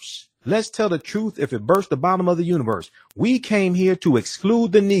universe. Let's tell the truth if it bursts the bottom of the universe. We came here to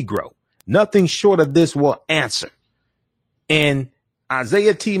exclude the Negro. Nothing short of this will answer." And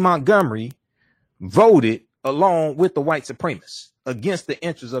Isaiah T. Montgomery voted along with the white supremacists against the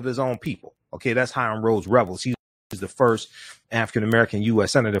interests of his own people. Okay, that's Hiram Rhodes Revels. He was the first African-American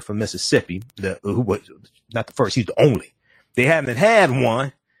U.S. senator from Mississippi. Who was not the first, he's the only. They haven't had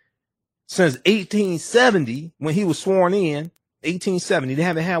one since 1870 when he was sworn in. 1870. They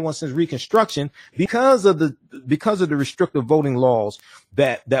haven't had one since Reconstruction because of the restrictive voting laws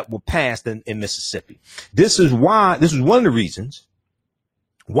that were passed in Mississippi. This is one of the reasons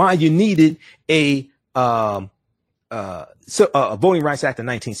why you needed a Voting Rights Act of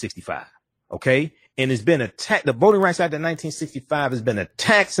 1965. Okay. And it's been attacked. The Voting Rights Act of 1965 has been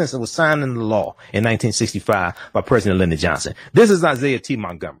attacked since it was signed into law in 1965 by President Lyndon Johnson. This is Isaiah T.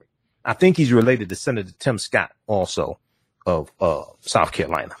 Montgomery. I think he's related to Senator Tim Scott also of South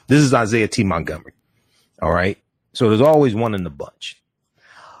Carolina. This is Isaiah T. Montgomery. All right. So there's always one in the bunch.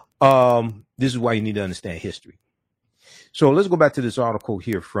 This is why you need to understand history. So let's go back to this article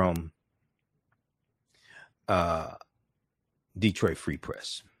here from Detroit Free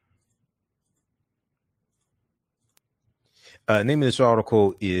Press. Name of this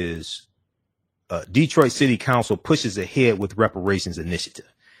article is Detroit City Council pushes ahead with reparations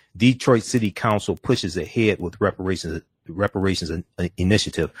initiative. Detroit City Council pushes ahead with reparations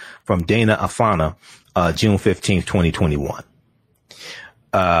initiative from Dana Afana, June 15th, 2021.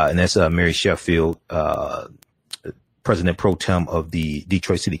 And that's Mary Sheffield, President Pro Tem of the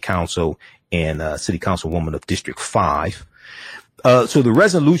Detroit City Council and City Councilwoman of District 5. So the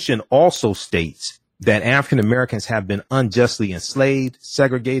resolution also states that African Americans have been unjustly enslaved,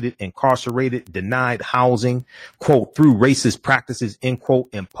 segregated, incarcerated, denied housing, quote, through racist practices, end quote,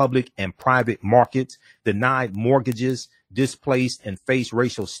 in public and private markets, denied mortgages, displaced and faced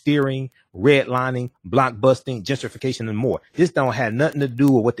racial steering, redlining, blockbusting, gentrification, and more. This don't have nothing to do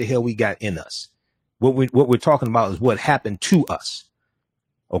with what the hell we got in us. What we're talking about is what happened to us.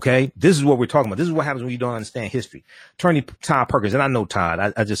 Okay, this is what we're talking about. This is what happens when you don't understand history. Attorney Todd Perkins, and I know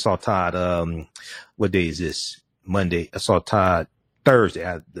Todd. I just saw Todd. What day is this? Monday. I saw Todd Thursday.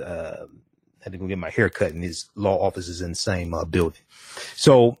 I had to go get my hair cut, and his law office is in the same building.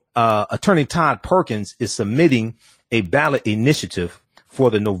 So Attorney Todd Perkins is submitting a ballot initiative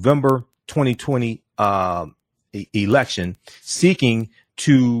for the November 2020 election, seeking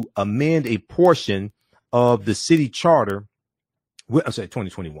to amend a portion of the city charter. I'm sorry,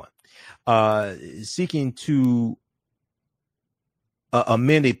 2021, seeking to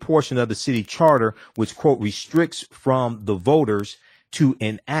amend a portion of the city charter, which, quote, restricts from the voters to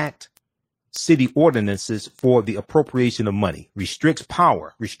enact city ordinances for the appropriation of money, restricts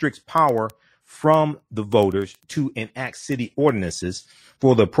power from the voters to enact city ordinances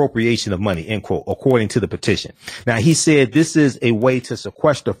for the appropriation of money, end quote, according to the petition. Now, he said this is a way to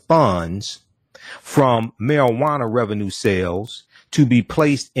sequester funds from marijuana revenue sales to be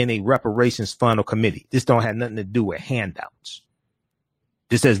placed in a reparations fund or committee. This don't have nothing to do with handouts.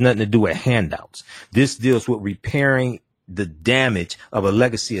 This has nothing to do with handouts. This deals with repairing the damage of a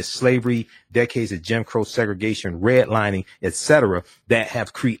legacy of slavery, decades of Jim Crow segregation, redlining, etc., that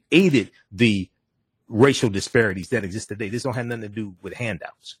have created the racial disparities that exist today. This don't have nothing to do with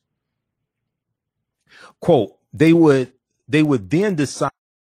handouts. Quote, they would then decide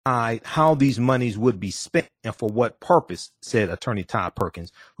how these monies would be spent and for what purpose, said Attorney Todd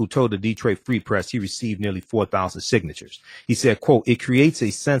Perkins, who told the Detroit Free Press he received nearly 4,000 signatures. He said, quote, it creates a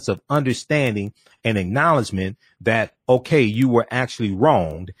sense of understanding and acknowledgement that, okay, you were actually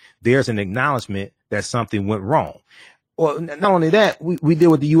wronged. There's an acknowledgement that something went wrong. Well, not only that, we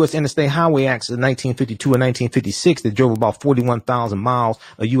deal with the U.S. Interstate Highway Acts of 1952 and 1956 that drove about 41,000 miles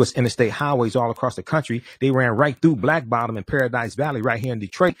of U.S. interstate highways all across the country. They ran right through Black Bottom and Paradise Valley right here in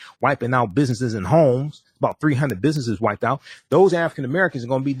Detroit, wiping out businesses and homes. About 300 businesses wiped out. Those African Americans are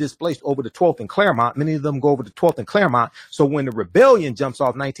going to be displaced over the 12th and Claremont. Many of them go over the 12th and Claremont. So when the rebellion jumps off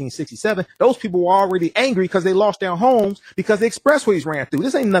 1967, those people were already angry because they lost their homes because the expressways ran through.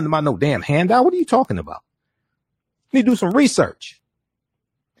 This ain't nothing about no damn handout. What are you talking about? You need to do some research.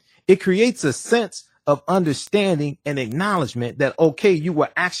 It creates a sense of understanding and acknowledgement that, okay, you were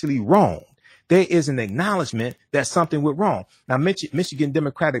actually wrong. There is an acknowledgement that something went wrong. Now, Michigan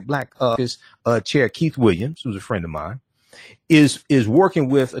Democratic Black Chair Keith Williams, who's a friend of mine, is working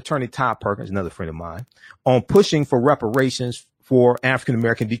with Attorney Todd Perkins, another friend of mine, on pushing for reparations for African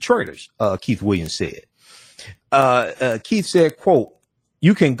American Detroiters. Keith Williams said. Keith said, quote,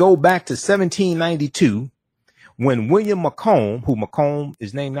 you can go back to 1792 when William Macomb, who Macomb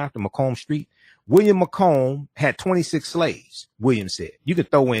is named after, Macomb Street, William Macomb had 26 slaves, Williams said. You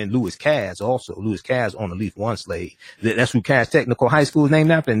could throw in Lewis Cass also. Lewis Cass owned at least one slave. That's who Cass Technical High School is named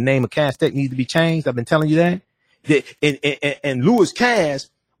after. And the name of Cass Tech needs to be changed. I've been telling you that. And Lewis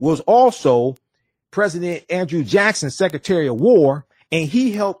Cass was also President Andrew Jackson's Secretary of War, and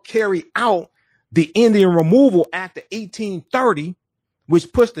he helped carry out the Indian Removal Act of 1830,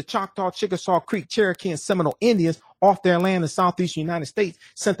 which pushed the Choctaw, Chickasaw Creek, Cherokee, and Seminole Indians off their land in southeastern United States,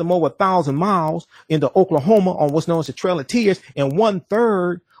 sent them over 1,000 miles into Oklahoma on what's known as the Trail of Tears, and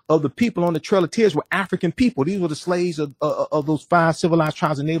 1/3 of the people on the Trail of Tears were African people. These were the slaves of those 5 civilized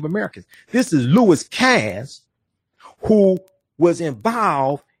tribes of Native Americans. This is Lewis Cass, who was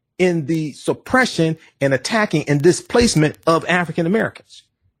involved in the suppression and attacking and displacement of African Americans.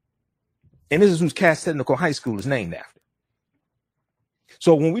 And this is who Cass Technical High School is named after.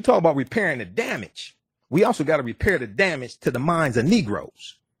 So when we talk about repairing the damage, we also got to repair the damage to the minds of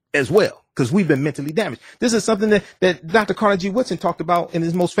Negroes as well, because we've been mentally damaged. This is something that Dr. Carter G. Woodson talked about in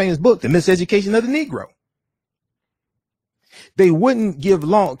his most famous book, The Miseducation of the Negro. They wouldn't give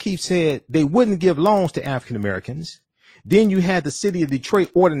loans. Keith said they wouldn't give loans to African Americans. Then you had the city of Detroit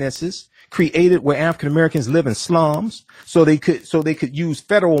ordinances created where African Americans live in slums, so they could use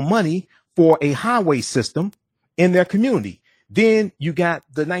federal money for a highway system in their community. Then you got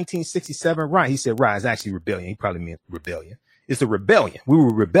the 1967 riot. He said riot is actually rebellion. He probably meant rebellion. It's a rebellion. We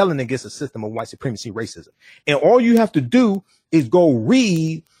were rebelling against a system of white supremacy racism. And all you have to do is go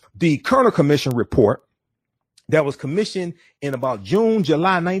read the Kerner Commission report that was commissioned in about June,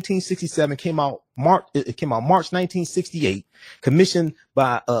 July 1967, came out March 1968, commissioned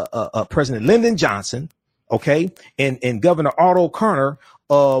by President Lyndon Johnson, okay, and Governor Otto Kerner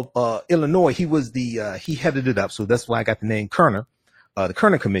of Illinois. He headed it up, so that's why I got the name Kerner, the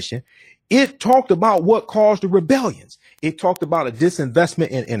Kerner Commission. It talked about what caused the rebellions. It talked about a disinvestment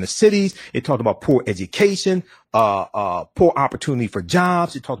in the cities. It talked about poor education, poor opportunity for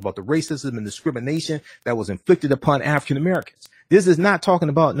jobs. It talked about the racism and discrimination that was inflicted upon African Americans. This is not talking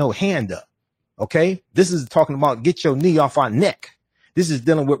about no hand up. Okay. This is talking about get your knee off our neck. This is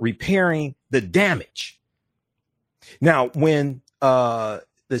dealing with repairing the damage. Now, when, let's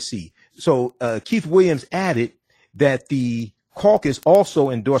see. So, Keith Williams added that the caucus also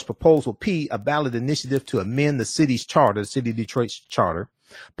endorsed Proposal P, a ballot initiative to amend the city's charter, the city of Detroit's charter.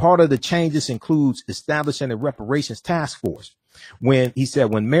 Part of the changes includes establishing a reparations task force. When he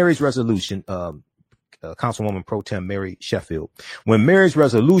said, when Mary's resolution, Councilwoman Pro Tem Mary Sheffield, when Mary's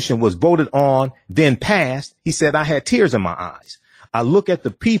resolution was voted on, then passed, he said, I had tears in my eyes. I look at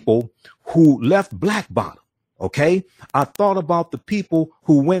the people who left Black Bottom. Okay. I thought about the people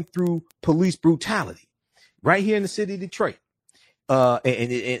who went through police brutality right here in the city of Detroit. And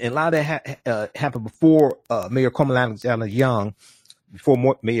a lot of that happened before Mayor Coleman Alexander Young,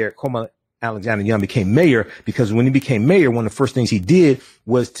 Mayor Coleman Alexander Young became mayor, because when he became mayor, one of the first things he did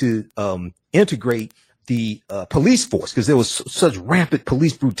was to integrate the police force, because there was such rampant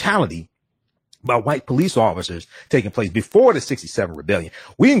police brutality by white police officers taking place before the 67 rebellion.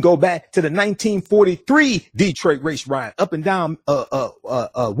 We can go back to the 1943 Detroit race riot up and down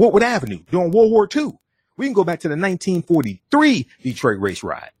Woodward Avenue during World War II. We can go back to the 1943 Detroit race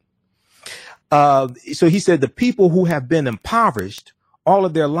riot. So he said the people who have been impoverished all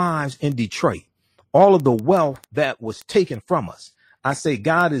of their lives in Detroit, all of the wealth that was taken from us. I say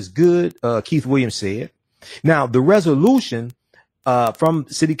God is good, Keith Williams said. Now, the resolution from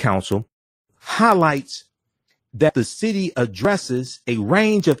City Council highlights that the city addresses a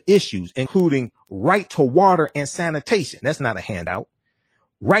range of issues, including right to water and sanitation. That's not a handout.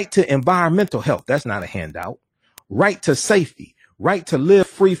 Right to environmental health. That's not a handout. Right to safety. Right to live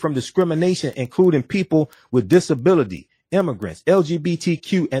free from discrimination, including people with disability, immigrants,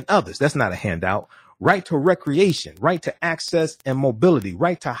 LGBTQ, and others. That's not a handout. Right to recreation, right to access and mobility,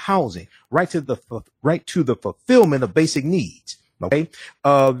 right to housing, right to the fulfillment of basic needs. Okay.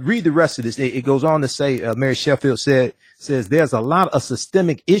 Read the rest of this. It goes on to say, Mary Sheffield says there's a lot of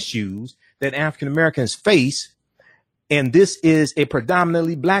systemic issues that African Americans face, and this is a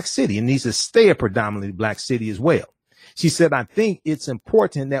predominantly black city and needs to stay a predominantly black city as well. She said, I think it's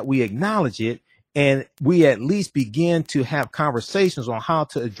important that we acknowledge it and we at least begin to have conversations on how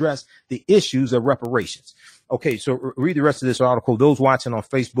to address the issues of reparations. Okay, so read the rest of this article. Those watching on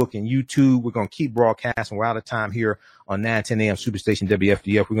Facebook and YouTube, we're going to keep broadcasting. We're out of time here on 910 AM Superstation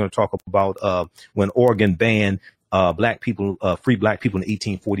WFDF. We're going to talk about when Oregon banned black people, free black people in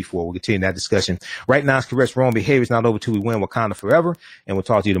 1844. We'll continue that discussion. Right now, it's correct wrong behavior. It's not over till we win Wakanda forever. And we'll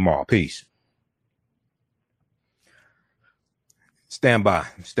talk to you tomorrow. Peace. Stand by.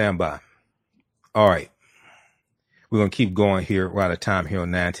 All right. We're going to keep going here. We're out of time here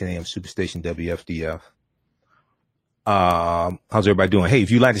on 910 AM Superstation WFDF. How's everybody doing? Hey,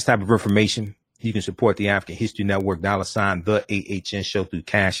 if you like this type of information, you can support the African History Network, $ the AHN show through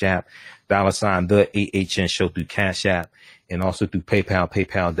Cash App, $ the AHN show through Cash App, and also through PayPal,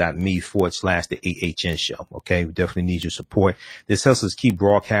 paypal.me/the AHN show. Okay. We definitely need your support. This helps us keep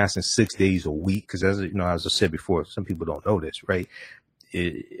broadcasting 6 days a week. Cause as you know, as I said before, some people don't know this, right?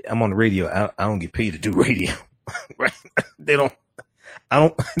 I'm on the radio. I don't get paid to do radio, right?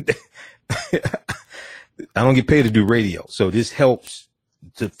 I don't get paid to do radio. So this helps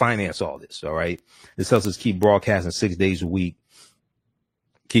to finance all this. All right. This helps us keep broadcasting 6 days a week,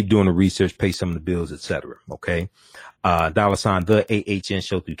 keep doing the research, pay some of the bills, etc. Okay. $ the AHN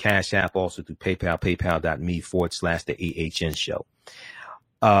show through Cash App, also through PayPal, paypal.me/the AHN show.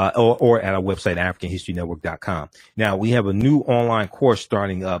 Or at our website, AfricanHistoryNetwork.com. Now we have a new online course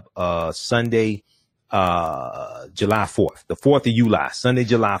starting up, Sunday, July 4th, the 4th of July, Sunday,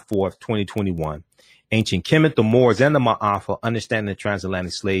 July 4th, 2021. Ancient Kemet, the Moors, and the Ma'afa, Understanding the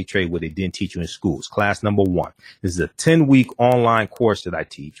Transatlantic Slave Trade, what they didn't teach you in schools. Class number 1. This is a 10-week online course that I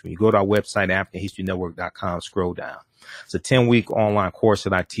teach. When you go to our website, AfricanHistoryNetwork.com, scroll down. It's a 10-week online course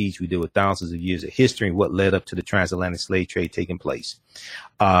that I teach. We deal with thousands of years of history and what led up to the transatlantic slave trade taking place.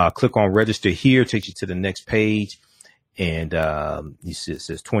 Click on register here, takes you to the next page. And it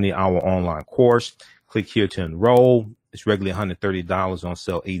says 20-hour online course. Click here to enroll. It's regularly $130, on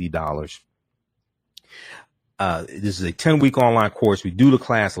sale $80. This is a 10-week online course. We do the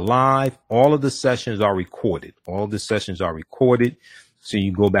class live. All of the sessions are recorded. So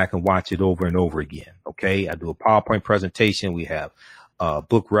you go back and watch it over and over again. Okay. I do a PowerPoint presentation. We have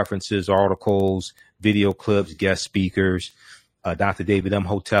book references, articles, video clips, guest speakers. Dr. David M.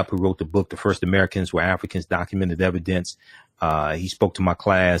 Hotep, who wrote the book, The First Americans Were Africans, Documented Evidence. He spoke to my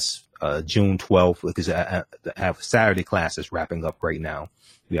class June 12th, because I have a Saturday class that's wrapping up right now.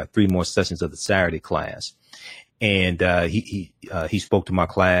 We have 3 more sessions of the Saturday class. And he spoke to my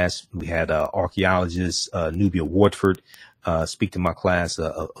class. We had archaeologist Nubia Wardford speak to my class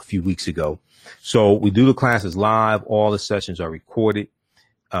a few weeks ago. So we do the classes live. All the sessions are recorded.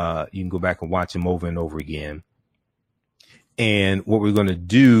 You can go back and watch them over and over again. And what we're going to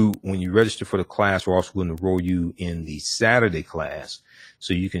do when you register for the class, we're also going to enroll you in the Saturday class.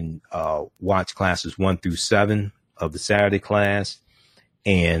 So you can watch classes 1 through 7 of the Saturday class.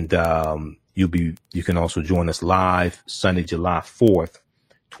 And you can also join us live Sunday, July 4th,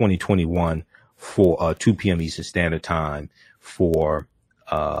 2021 for 2 p.m. Eastern Standard Time for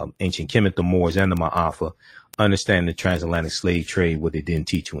Ancient Kemet, the Moors, and the Ma'afa, understanding the transatlantic slave trade, what they didn't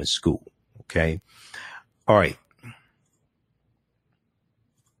teach you in school. Okay. All right.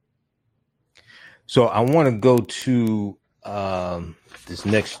 So I want to go to this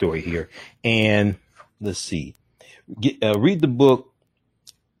next story here, and let's see. Read the book,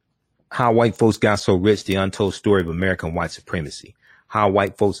 How White Folks Got So Rich, The Untold Story of American White Supremacy. How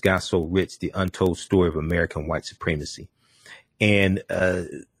White Folks Got So Rich, The Untold Story of American White Supremacy. And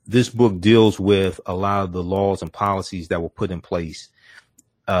this book deals with a lot of the laws and policies that were put in place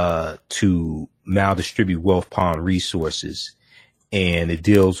to maldistribute wealth upon resources. And it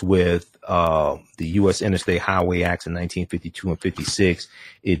deals with the U.S. Interstate Highway Acts in 1952 and 56.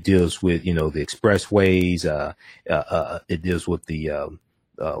 It deals with, the expressways. It deals with the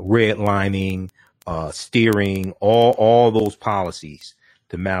redlining, steering, all those policies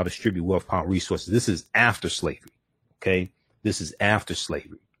to maldistribute wealth upon resources. This is after slavery. Okay. This is after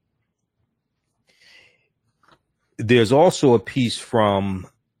slavery. There's also a piece from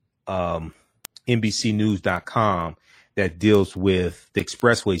NBCnews.com that deals with the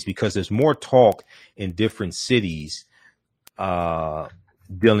expressways, because there's more talk in different cities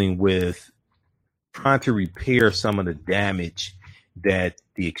dealing with trying to repair some of the damage that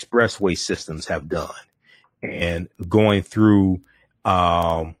the expressway systems have done, and going through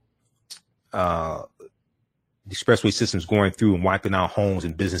the expressway systems going through and wiping out homes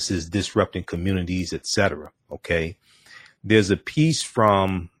and businesses, disrupting communities, etc. Okay. There's a piece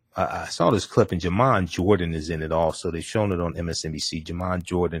from I saw this clip, and Jamon Jordan is in it also. They've shown it on MSNBC. Jamon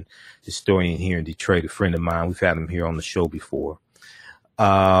Jordan, historian here in Detroit, a friend of mine. We've had him here on the show before.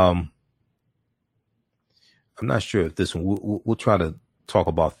 I'm not sure if this one, we'll try to talk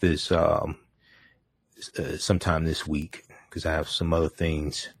about this sometime this week, because I have some other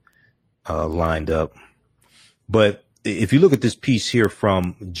things lined up. But if you look at this piece here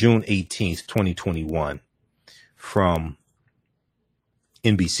from June 18th, 2021, from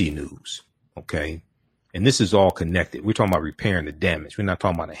NBC News, okay? And this is all connected. We're talking about repairing the damage. We're not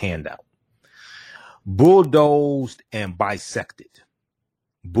talking about a handout. Bulldozed and bisected.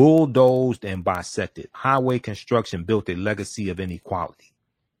 Bulldozed and bisected. Highway construction built a legacy of inequality,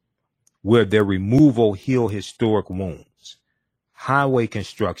 where their removal healed historic wounds. Highway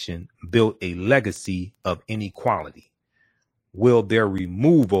construction built a legacy of inequality. Will their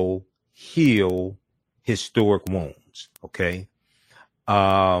removal heal historic wounds? Okay.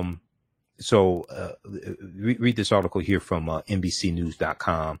 So read this article here from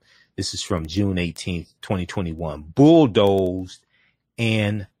NBCnews.com. This is from June 18th, 2021. Bulldozed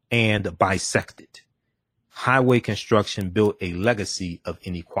and bisected. Highway construction built a legacy of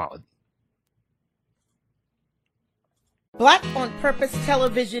inequality. Black on Purpose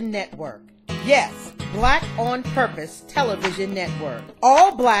Television Network. Yes, Black on Purpose Television Network.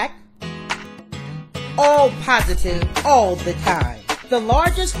 All black, all positive, all the time. The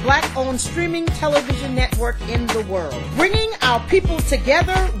largest black-owned streaming television network in the world, bringing our people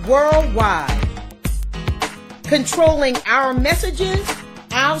together worldwide, controlling our messages,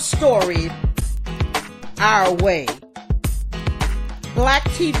 our story, our way. Black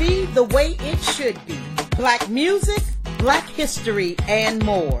TV the way it should be. Black music, Black history, and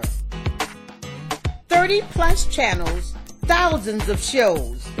more. 30+ channels, thousands of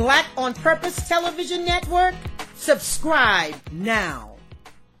shows. Black on Purpose Television Network. Subscribe now.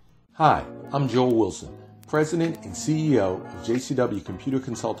 Hi, I'm Joel Wilson, President and CEO of JCW Computer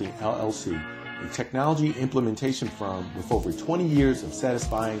Consulting LLC, a technology implementation firm with over 20 years of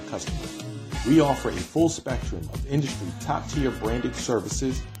satisfying customers. We offer a full spectrum of industry top-tier branded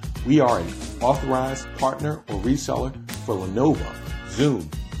services. We are an authorized partner or reseller for Lenovo, Zoom,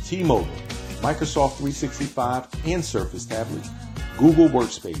 T-Mobile, Microsoft 365 and Surface tablets, Google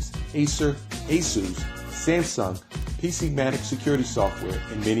Workspace, Acer, Asus, Samsung, PCmatic security software,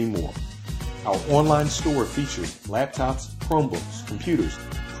 and many more. Our online store features laptops, Chromebooks, computers,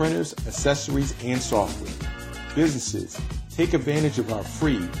 printers, accessories, and software. Businesses, take advantage of our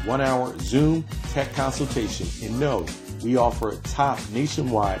free 1-hour Zoom tech consultation and know we offer top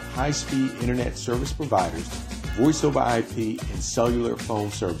nationwide high-speed internet service providers, voice over IP, and cellular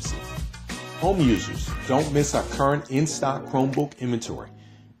phone services. Home users, don't miss our current in-stock Chromebook inventory.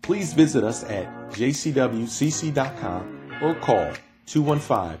 Please visit us at jcwcc.com or call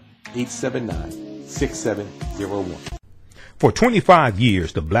 215-879-6701. For 25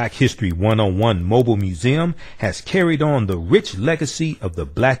 years, the Black History 101 Mobile Museum has carried on the rich legacy of the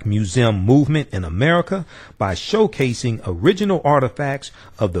Black Museum movement in America by showcasing original artifacts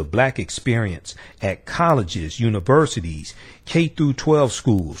of the Black experience at colleges, universities, K-12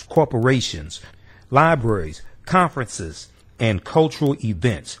 schools, corporations, libraries, conferences, and cultural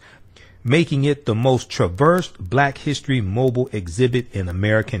events, making it the most traversed Black History mobile exhibit in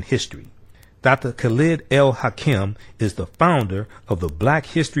American history. Dr. Khalid El Hakim is the founder of the Black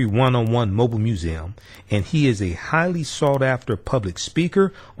History 101 Mobile Museum, and he is a highly sought-after public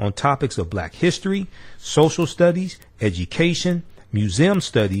speaker on topics of Black history, social studies, education, museum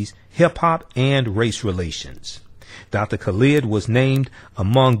studies, hip-hop, and race relations. Dr. Khalid was named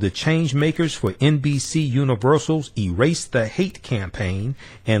among the change makers for NBC Universal's Erase the Hate campaign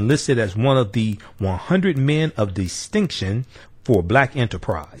and listed as one of the 100 men of distinction for Black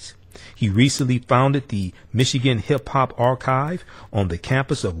enterprise. He recently founded the Michigan Hip Hop Archive on the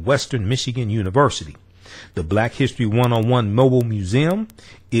campus of Western Michigan University. The Black History 101 Mobile Museum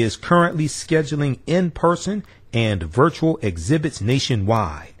is currently scheduling in-person and virtual exhibits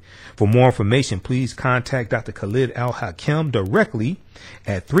nationwide. For more information, please contact Dr. Khalid Al Hakim directly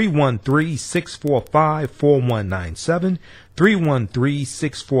at 313-645-4197,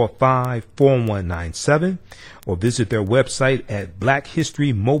 313-645-4197, or visit their website at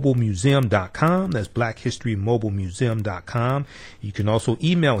blackhistorymobilemuseum.com. That's blackhistorymobilemuseum.com. You can also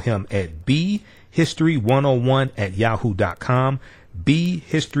email him at bhistory101@yahoo.com,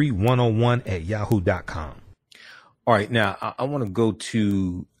 bhistory101@yahoo.com. All right, now I want to go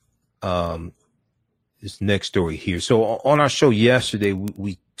to this next story here. So on our show yesterday,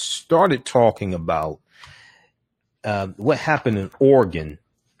 we started talking about what happened in Oregon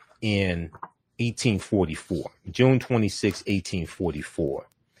in 1844, June 26, 1844.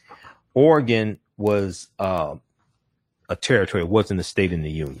 Oregon was a territory. It wasn't a state in the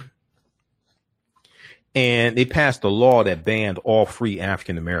Union. And they passed a law that banned all free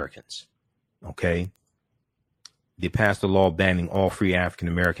African Americans. Okay. They passed a law banning all free African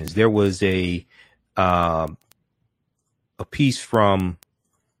Americans. There was a piece from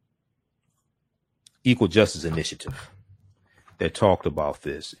Equal Justice Initiative that talked about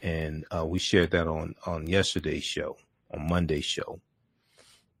this, and we shared that on yesterday's show, on Monday's show.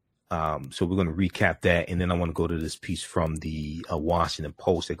 So we're going to recap that, and then I want to go to this piece from the Washington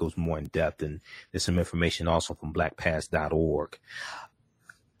Post that goes more in depth, and there's some information also from blackpast.org.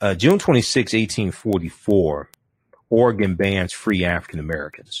 June 26, 1844. Oregon bans free African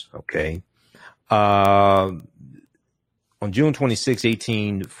Americans. Okay. On June 26,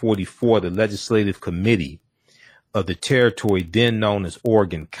 1844, the Legislative Committee of the territory then known as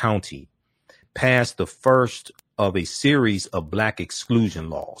Oregon County passed the first of a series of Black exclusion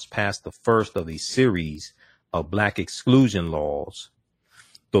laws.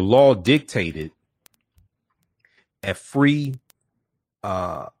 The law dictated that free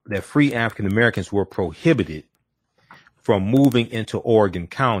African Americans were prohibited from moving into Oregon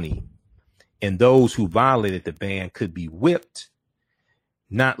County, and those who violated the ban could be whipped,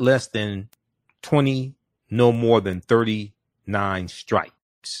 not less than 20, no more than 39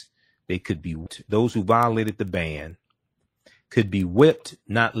 stripes. Those who violated the ban could be whipped,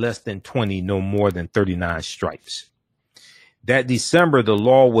 not less than 20, no more than 39 stripes. That December, the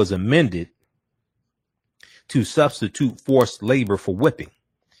law was amended to substitute forced labor for whipping.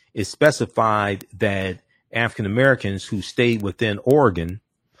 It specified that African Americans who stayed within Oregon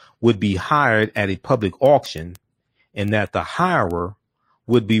would be hired at a public auction, and that the hirer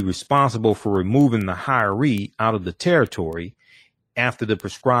would be responsible for removing the hiree out of the territory after the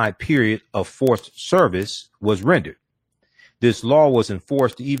prescribed period of forced service was rendered. This law was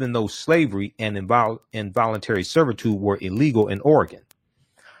enforced even though slavery and involuntary servitude were illegal in Oregon.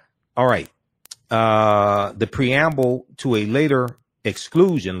 All right. The preamble to a later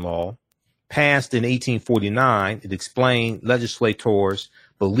exclusion law passed in 1849, it explained legislators'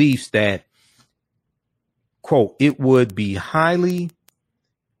 beliefs that, quote, it would be highly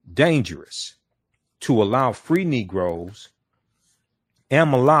dangerous to allow free Negroes and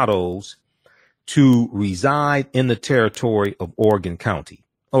mulattoes to reside in the territory of Oregon County,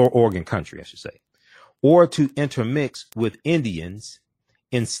 or Oregon Country, I should say, or to intermix with Indians,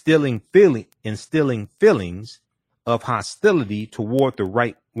 instilling feelings of hostility toward the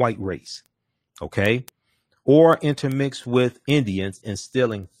white race. Okay, or intermix with Indians,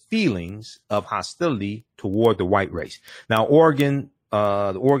 instilling feelings of hostility toward the white race. Now, Oregon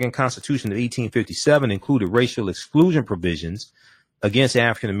the Oregon Constitution of 1857 included racial exclusion provisions against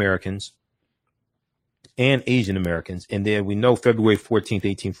African Americans and Asian Americans. And then we know February 14th,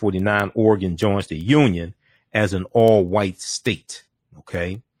 1849, Oregon joins the Union as an all-white state.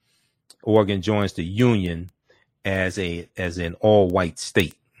 Okay. Oregon joins the Union as an all-white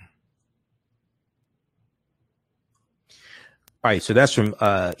state. All right. So that's from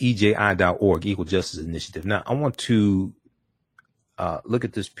EJI.org, Equal Justice Initiative. Now I want to look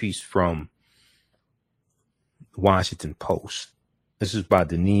at this piece from Washington Post. This is by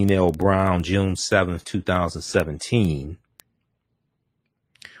Deneen L. Brown, June 7th, 2017.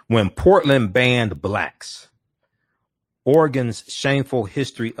 When Portland banned blacks, Oregon's shameful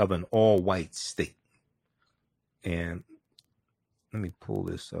history of an all-white state. And let me pull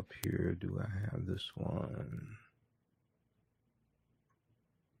this up here. Do I have this one?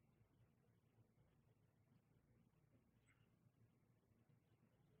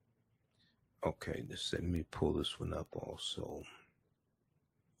 Okay, let me pull this one up also.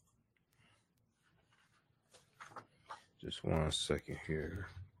 Just 1 second here.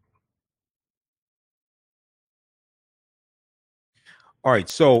 All right,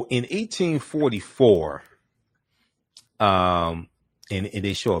 so in 1844, and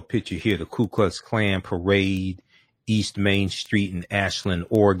they show a picture here, the Ku Klux Klan parade, East Main Street in Ashland,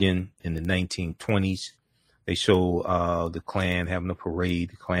 Oregon in the 1920s. They show the Klan having a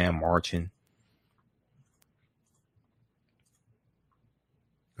parade, the Klan marching.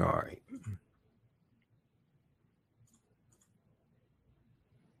 All right.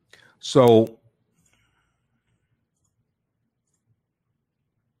 So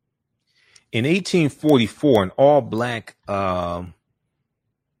in 1844, in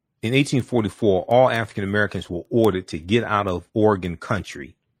 1844, all African Americans were ordered to get out of Oregon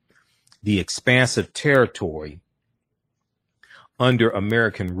country, the expansive territory under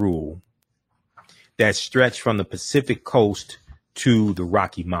American rule that stretched from the Pacific coast to the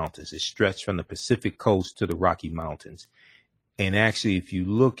Rocky Mountains. It stretched from the Pacific coast to the Rocky Mountains. And actually, if you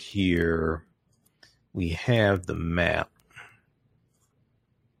look here, we have the map.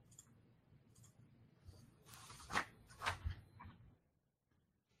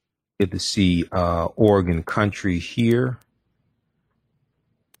 Get to see Oregon country here.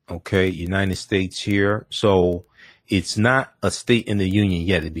 Okay, United States here. So it's not a state in the Union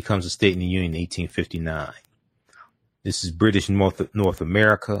yet. It becomes a state in the Union in 1859. This is British North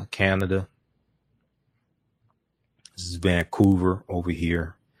America, Canada. This is Vancouver over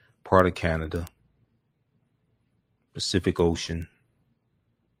here, part of Canada, Pacific Ocean.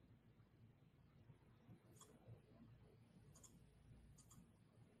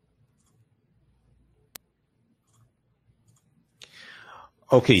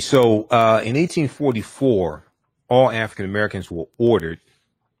 Okay, so in 1844, all African Americans were ordered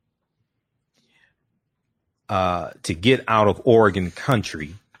to get out of Oregon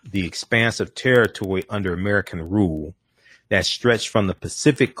country, the expansive territory under American rule that stretched from the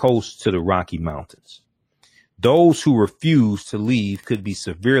Pacific coast to the Rocky Mountains. Those who refused to leave could be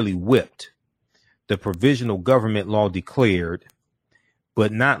severely whipped, the provisional government law declared,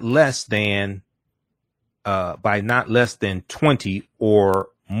 but not less than by not less than 20 or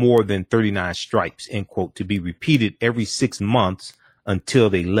more than 39 stripes, end quote, to be repeated every 6 months until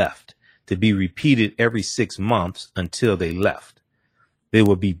they left. To be repeated every 6 months until they left. They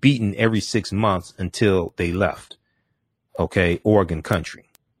would be beaten every 6 months until they left. Okay, Oregon country.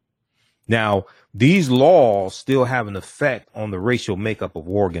 Now, these laws still have an effect on the racial makeup of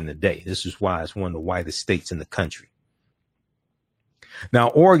Oregon today. This is why it's one of the whitest states in the country. Now,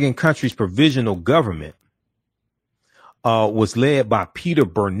 Oregon country's provisional government was led by Peter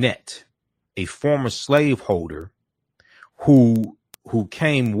Burnett, a former slaveholder who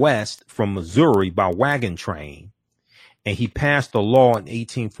came west from Missouri by wagon train, and he passed a law in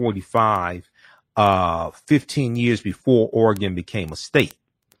 1845, 15 years before Oregon became a state.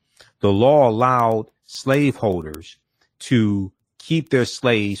 The law allowed slaveholders to keep their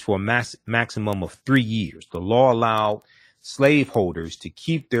slaves for a maximum of 3 years. The law allowed slaveholders to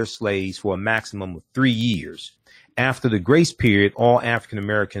keep their slaves for a maximum of 3 years. After the grace period, all African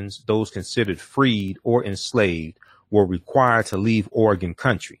Americans, those considered freed or enslaved, were required to leave Oregon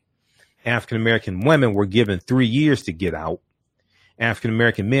country. African American women were given 3 years to get out. African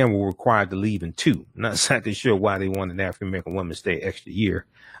American men were required to leave in 2. I'm not exactly sure why they wanted African American women to stay an extra year.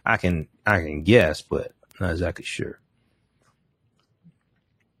 I can guess, but not exactly sure.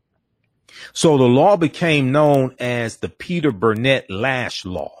 So the law became known as the Peter Burnett Lash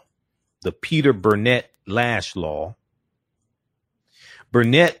Law. The Peter Burnett Lash Law.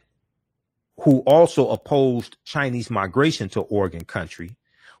 Burnett, who also opposed Chinese migration to Oregon country,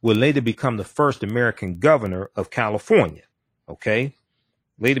 would later become the first American governor of California. Okay.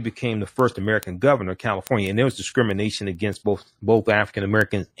 Later became the first American governor of California. And there was discrimination against both African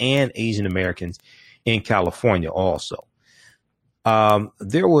Americans and Asian Americans in California also.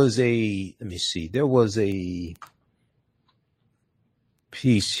 There was a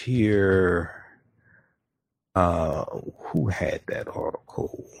piece here. Who had that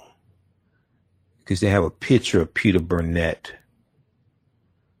article? Because they have a picture of Peter Burnett.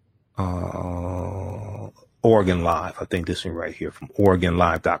 Oregon Live. I think this one right here from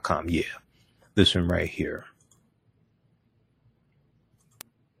OregonLive.com. Yeah, this one right here.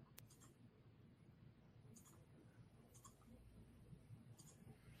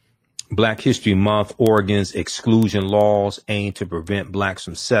 Black History Month, Oregon's exclusion laws aim to prevent blacks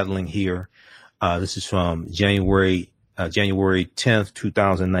from settling here. This is from January 10th,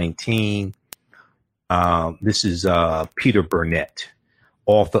 2019. This is Peter Burnett,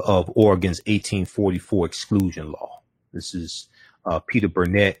 author of Oregon's 1844 exclusion law. This is Peter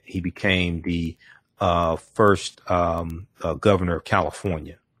Burnett. He became the first governor of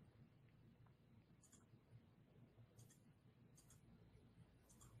California.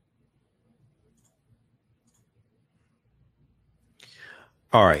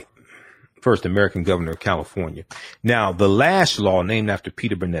 All right. First American governor of California. Now, the Lash Law, named after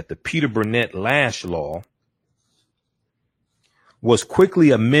Peter Burnett, the Peter Burnett Lash Law, was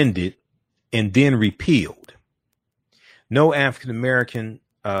quickly amended and then repealed. No African Americans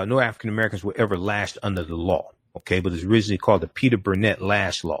were ever lashed under the law. Okay, but it's originally called the Peter Burnett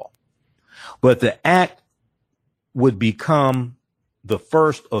Lash Law. But the act would become the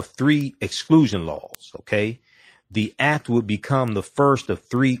first of three exclusion laws. Okay, the act would become the first of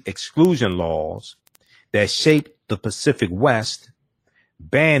three exclusion laws that shaped the Pacific West,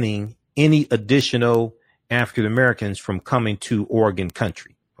 banning any additional African Americans from coming to Oregon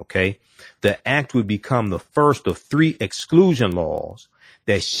country. Okay. The act would become the first of three exclusion laws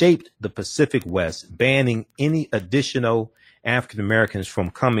that shaped the Pacific West, banning any additional African Americans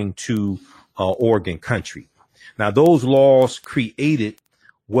from coming to Oregon country. Now, those laws created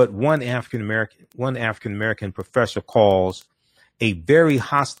what one African American professor calls a very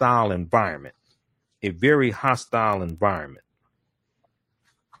hostile environment,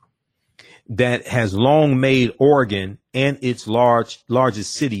 that has long made Oregon and its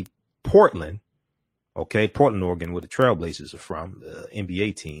largest city, Portland, okay, Portland, Oregon, where the Trailblazers are from, the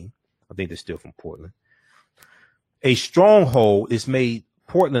NBA team. I think they're still from Portland. A stronghold. It's made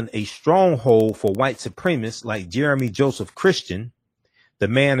Portland a stronghold for white supremacists like Jeremy Joseph Christian, the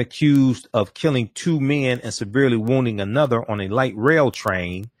man accused of killing two men and severely wounding another on a light rail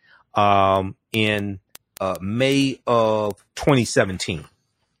train in May of 2017.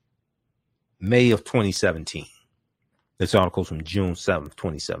 May of 2017. This article is from June 7th,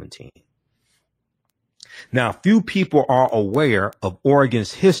 2017. Now, few people are aware of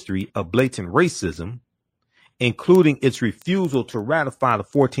Oregon's history of blatant racism, including its refusal to ratify the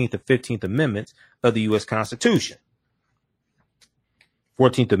 14th and 15th Amendments of the U.S. Constitution.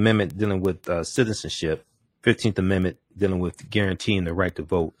 14th Amendment dealing with citizenship, 15th Amendment dealing with guaranteeing the right to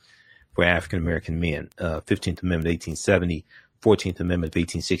vote for African American men, 15th Amendment 1870, 14th Amendment of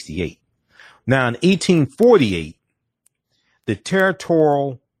 1868. Now, in 1848, the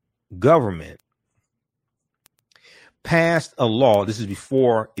territorial government passed a law. This is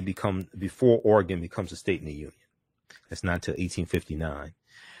before Oregon becomes a state in the Union. That's not until 1859.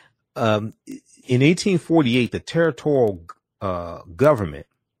 In 1848, the territorial government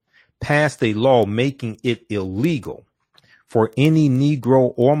passed a law making it illegal for any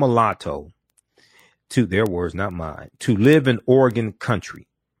Negro or mulatto, to their words, not mine, to live in Oregon country.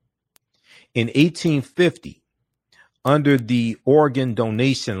 In 1850, under the Oregon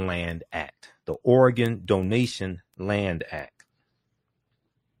Donation Land Act, the Oregon Donation Land Act,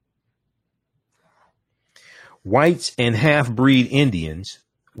 whites and half-breed Indians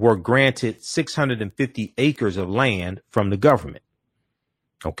were granted 650 acres of land from the government.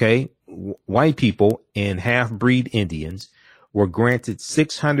 Okay. White people and half-breed Indians were granted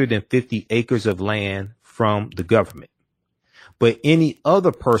 650 acres of land from the government. But any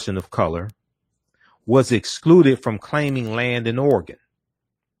other person of color was excluded from claiming land in Oregon.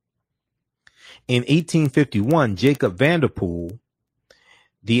 In 1851, Jacob Vanderpool,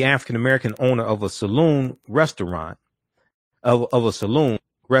 the African-American owner of a saloon restaurant,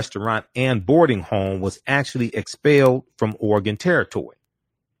 and boarding home, was actually expelled from Oregon territory.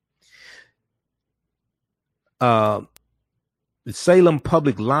 The Salem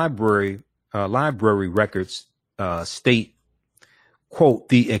Public Library records state, quote,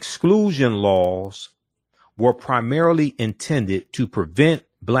 the exclusion laws were primarily intended to prevent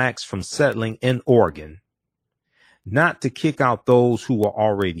blacks from settling in Oregon, not to kick out those who were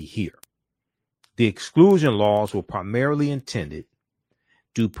already here. The exclusion laws were primarily intended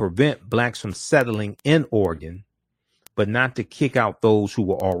to prevent blacks from settling in Oregon, but not to kick out those who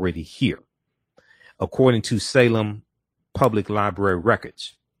were already here, according to Salem Public Library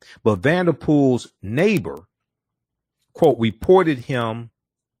records. But Vanderpool's neighbor, quote, reported him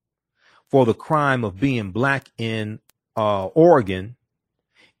for the crime of being black in Oregon,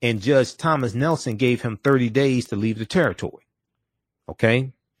 and Judge Thomas Nelson gave him 30 days to leave the territory.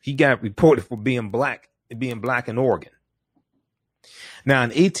 Okay, he got reported for being black in Oregon. Now, in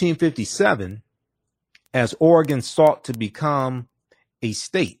 1857, as Oregon sought to become a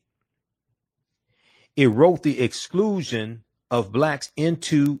state, it wrote the exclusion of blacks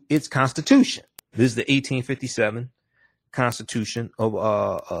into its constitution. This is the 1857 Constitution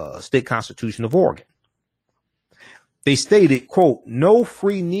of State Constitution of Oregon. They stated, quote, no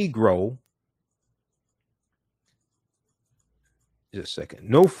free Negro, just a second,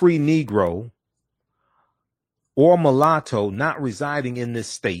 no free Negro or mulatto not residing in this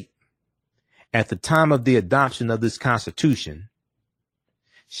state at the time of the adoption of this Constitution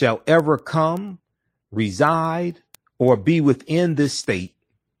shall ever come, reside, or be within this state,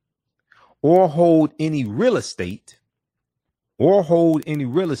 or hold any real estate,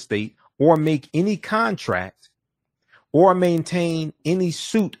 or make any contract, or maintain any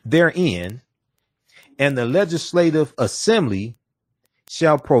suit therein, and the legislative assembly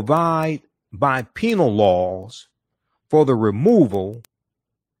shall provide by penal laws for the removal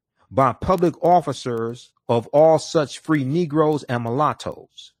by public officers of all such free Negroes and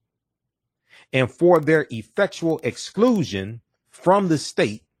mulattoes, and for their effectual exclusion from the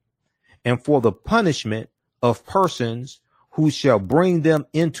state, and for the punishment of persons who shall bring them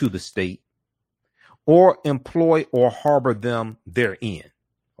into the state, or employ or harbor them therein.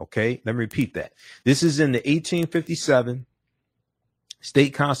 Okay, let me repeat that. This is in the 1857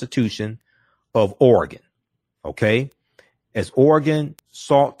 State Constitution of Oregon. Okay, as Oregon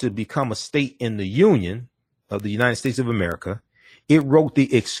sought to become a state in the Union of the United States of America, it wrote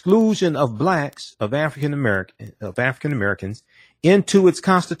the exclusion of blacks, of African Americans into its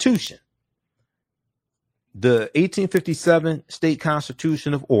constitution. The 1857 State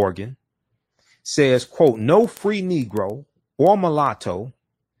Constitution of Oregon says, quote, no free Negro or mulatto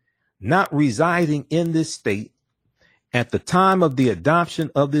not residing in this state at the time of the adoption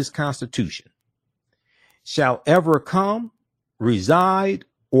of this Constitution shall ever come, reside,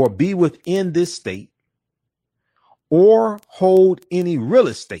 or be within this state, or hold any real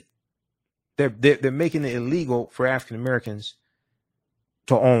estate. They're making it illegal for African Americans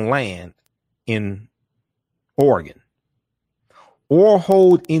to own land in Oregon, or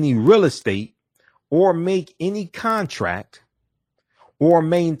hold any real estate, or make any contract, or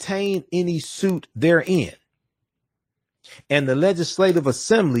maintain any suit therein. And the legislative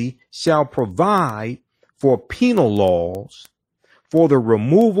assembly shall provide for penal laws for the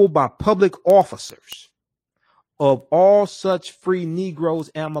removal by public officers of all such free Negroes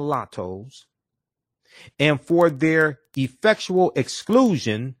and mulattoes, and for their effectual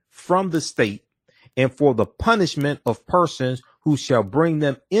exclusion from the state, and for the punishment of persons who shall bring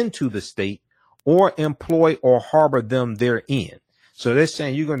them into the state, or employ or harbor them therein. So they're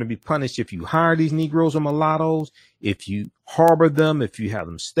saying you're going to be punished if you hire these Negroes or mulattoes, if you harbor them, if you have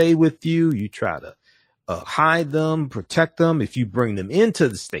them stay with you, you try to hide them, protect them, if you bring them into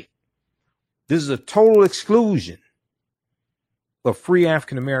the state. This is a total exclusion of free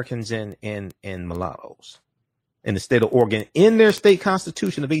African Americans and mulattoes in the state of Oregon in their state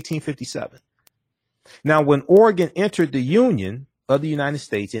constitution of 1857. Now, when Oregon entered the Union of the United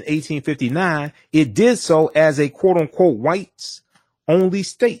States in 1859, it did so as a quote unquote whites only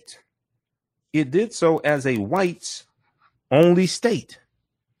state. It did so as a whites only state.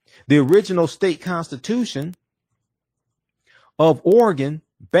 The original state constitution of Oregon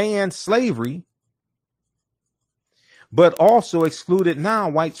banned slavery, but also excluded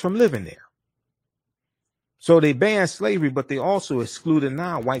non-whites from living there. So they banned slavery, but they also excluded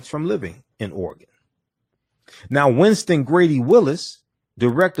non-whites from living in Oregon. Now, Winston Grady Willis,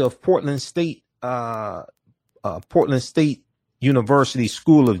 director of Portland State University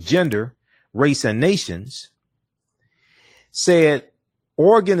School of Gender, Race and Nations, said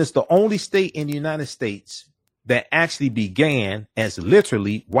Oregon is the only state in the United States that actually began as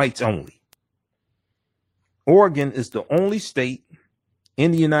literally whites only. Oregon is the only state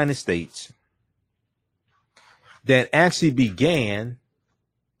in the United States that actually began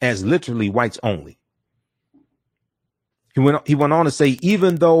as literally whites only. He went on to say,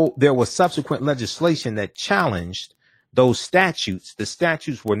 even though there was subsequent legislation that challenged those statutes, the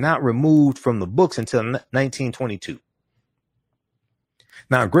statutes were not removed from the books until 1922.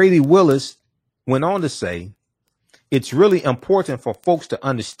 Now, Grady Willis went on to say, it's really important for folks to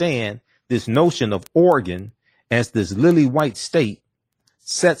understand this notion of Oregon as this lily white state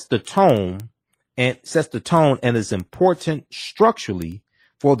sets the tone and is important structurally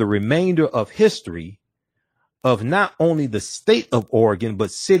for the remainder of history of not only the state of Oregon,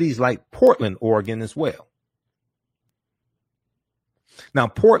 but cities like Portland, Oregon as well. Now,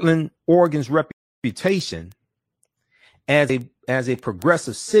 Portland, Oregon's reputation as a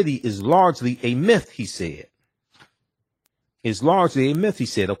progressive city is largely a myth, he said. Is largely a myth, he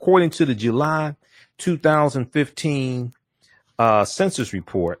said. According to the July 2015 census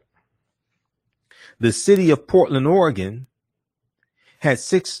report, the city of Portland, Oregon had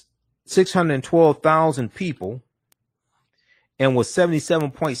 612,000 people and was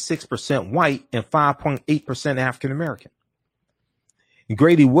 77.6% white and 5.8% African American.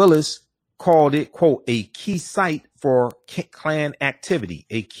 Grady Willis called it, quote, a key site for Klan activity,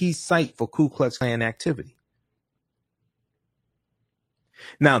 a key site for Ku Klux Klan activity.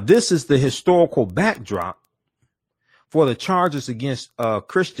 Now, this is the historical backdrop for the charges against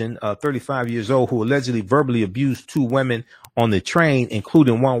Christian, 35 years old, who allegedly verbally abused two women on the train,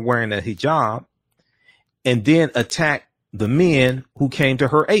 including one wearing a hijab, and then attacked the men who came to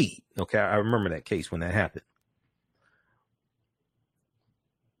her aid. Okay, I remember that case when that happened.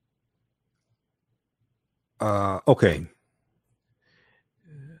 Okay.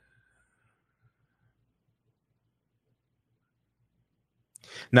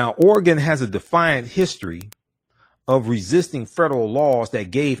 Now, Oregon has a defiant history of resisting federal laws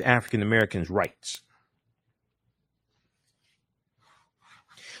that gave African Americans rights.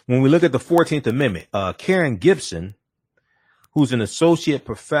 When we look at the 14th Amendment, Karen Gibson, who's an associate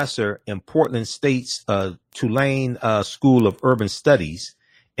professor in Portland State's Tulane School of Urban Studies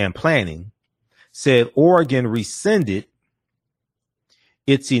and Planning, said Oregon rescinded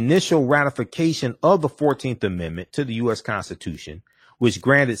its initial ratification of the 14th Amendment to the U.S. Constitution, which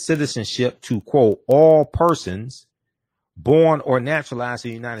granted citizenship to, quote, all persons born or naturalized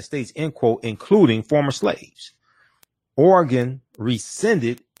in the United States, end quote, including former slaves. Oregon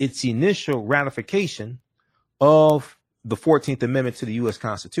rescinded its initial ratification of the 14th Amendment to the U.S.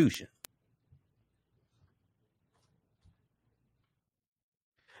 Constitution.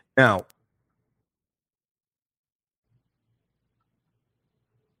 Now,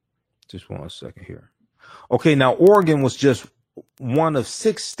 just 1 second here. Okay, now Oregon was just one of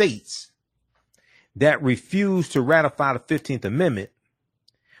 6 states that refused to ratify the 15th Amendment,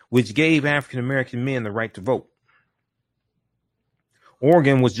 which gave African American men the right to vote.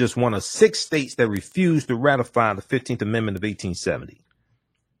 Oregon was just one of 6 states that refused to ratify the 15th Amendment of 1870.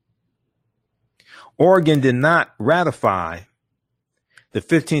 Oregon did not ratify the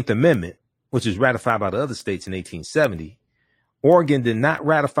 15th Amendment, which was ratified by the other states in 1870. Oregon did not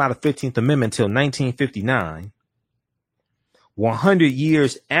ratify the 15th Amendment until 1959, 100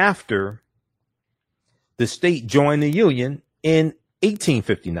 years after the state joined the Union in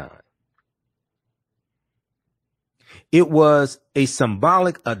 1859. It was a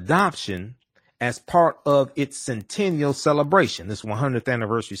symbolic adoption as part of its centennial celebration. This 100th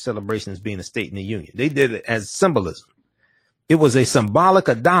anniversary celebration as being a state in the Union. They did it as symbolism. It was a symbolic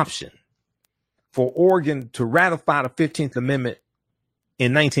adoption for Oregon to ratify the 15th Amendment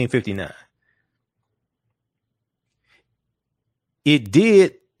in 1959. It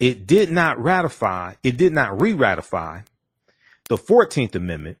did not re-ratify the 14th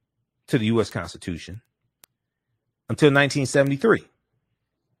Amendment to the U.S. Constitution until 1973.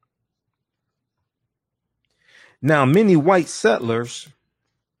 Now, many white settlers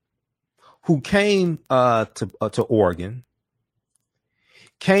who came to Oregon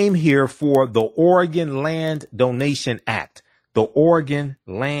came here for the Oregon Land Donation Act. The Oregon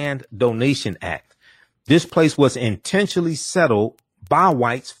Land Donation Act. This place was intentionally settled by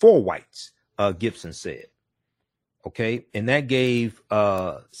whites for whites, Gibson said. Okay, and that gave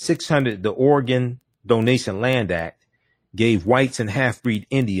the Oregon Donation Land Act gave whites and half-breed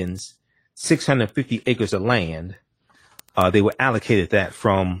Indians 650 acres of land. They were allocated that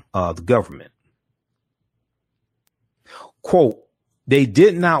from the government. Quote, they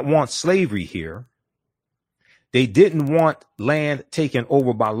did not want slavery here. They didn't want land taken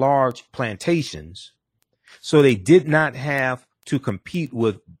over by large plantations. So they did not have to compete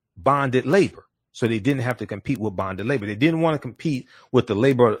with bonded labor. They didn't want to compete with the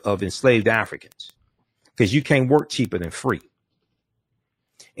labor of enslaved Africans because you can't work cheaper than free.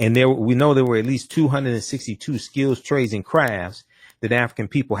 And we know there were at least 262 skills, trades, and crafts that African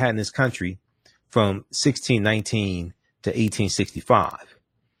people had in this country from 1619 to 1865.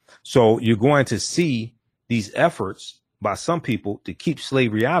 So you're going to see these efforts by some people to keep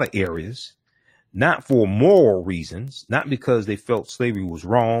slavery out of areas, not for moral reasons, not because they felt slavery was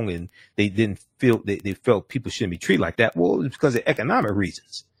wrong and they didn't feel they felt people shouldn't be treated like that. Well, it's because of economic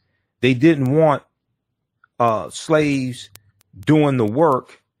reasons. They didn't want slaves doing the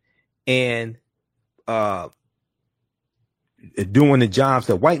work and doing the jobs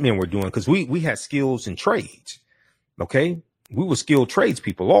that white men were doing, because we had skills and trades. Okay, we were skilled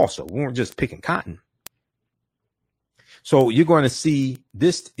tradespeople also. We weren't just picking cotton. So you're going to see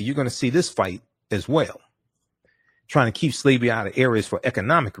this. You're going to see this fight as well, trying to keep slavery out of areas for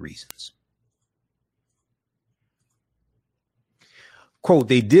economic reasons. Quote,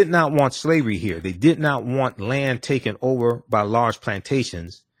 they did not want slavery here. They did not want land taken over by large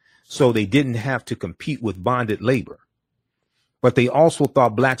plantations, so they didn't have to compete with bonded labor. But they also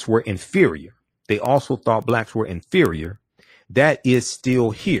thought blacks were inferior. They also thought blacks were inferior. That is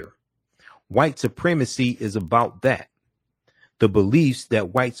still here. White supremacy is about that. The beliefs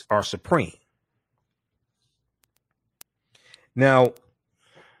that whites are supreme. Now,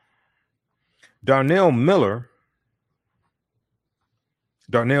 Darnell Milner,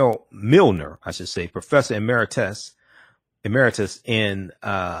 I should say, Professor Emeritus in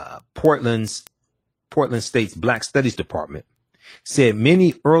Portland State's Black Studies Department, said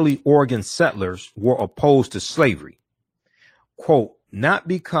many early Oregon settlers were opposed to slavery, quote, not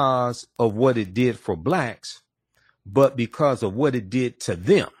because of what it did for blacks, but because of what it did to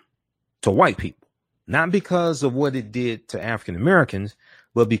them, to white people. Not because of what it did to African Americans,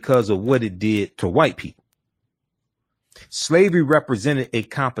 but because of what it did to white people. Slavery represented a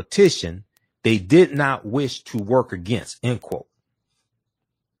competition they did not wish to work against, end quote.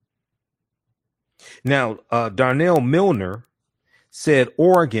 Now, Darnell Milner said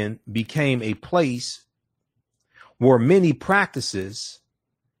Oregon became a place where many practices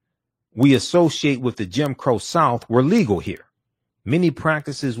we associate with the Jim Crow South were legal here. Many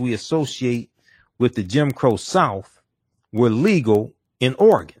practices we associate with the Jim Crow South were legal in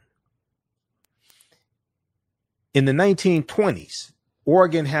Oregon. In the 1920s,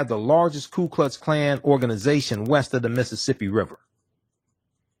 Oregon had the largest Ku Klux Klan organization west of the Mississippi River.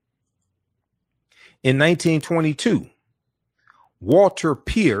 In 1922, Walter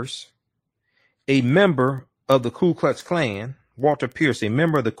Pierce, a member of the Ku Klux Klan,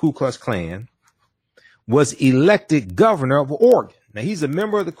 was elected governor of Oregon. Now, he's a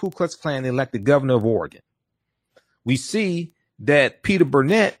member of the Ku Klux Klan, elected governor of Oregon. We see that Peter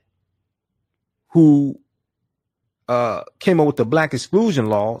Burnett, who came up with the Black Exclusion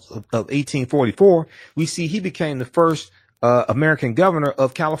Laws of 1844, we see he became the first American governor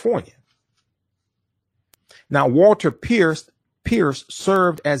of California. Now, Walter Pierce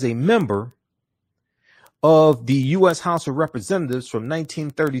served as a member of the U.S. House of Representatives from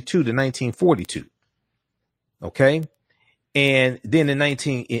 1932 to 1942. Okay. And then and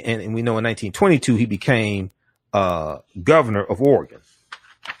we know in 1922, he became governor of Oregon.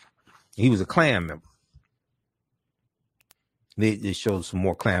 He was a Klan member. They showed some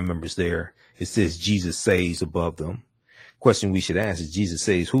more Klan members there. It says Jesus saves above them. Question we should ask is, Jesus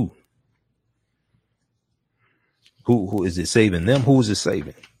saves who? Who is it saving them? Who is it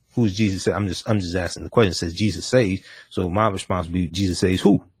saving? Who is Jesus? I'm just asking. The question says Jesus saves. So my response would be, Jesus saves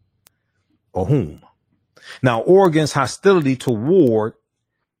who or whom? Now, Oregon's hostility toward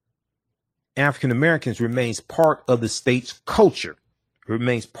African Americans remains part of the state's culture. It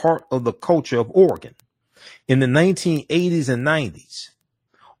remains part of the culture of Oregon. In the 1980s and 90s,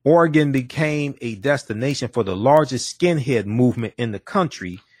 Oregon became a destination for the largest skinhead movement in the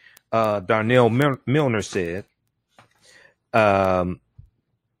country, Darnell Milner said.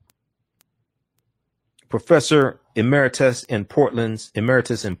 Professor Emeritus in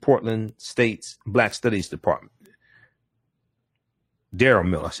Portland State's Black Studies Department. Darrell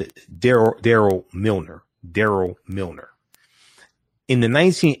Milner. In the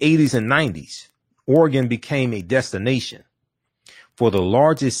 1980s and 90s, Oregon became a destination for the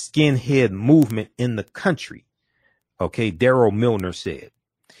largest skinhead movement in the country. Okay, Darrell Milner said,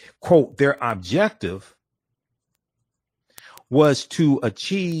 quote, their objective was to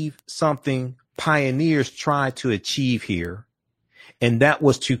achieve something pioneers tried to achieve here, and that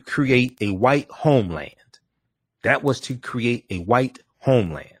was to create a white homeland.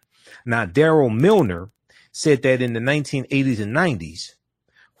 Now, Darrell Milner said that in the 1980s and 90s,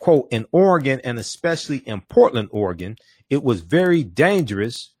 quote, in Oregon, and especially in Portland, Oregon, it was very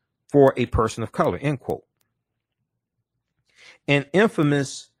dangerous for a person of color, end quote. an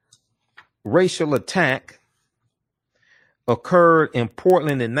infamous racial attack occurred in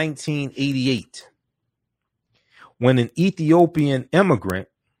Portland in 1988 when an Ethiopian immigrant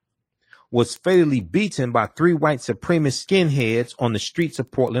was fatally beaten by 3 white supremacist skinheads on the streets of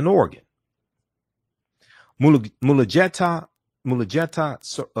Portland, Oregon. Mulugeta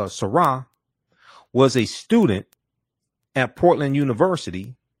Sarah was a student at Portland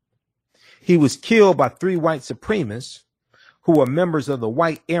University. He was killed by 3 white supremacists who were members of the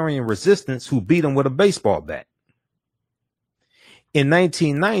white Aryan resistance who beat him with a baseball bat. In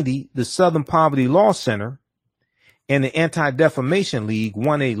 1990, the Southern Poverty Law Center and the Anti-Defamation League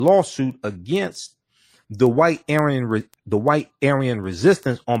won a lawsuit against the white Aryan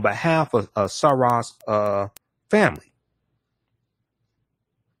resistance on behalf of Sarah's family.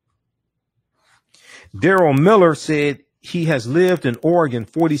 Daryl Miller said he has lived in Oregon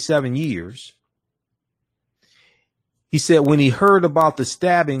 47 years. He said when he heard about the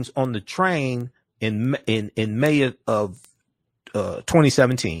stabbings on the train in May of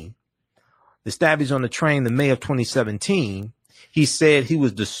 2017, the stabbings on the train in May of 2017, he said he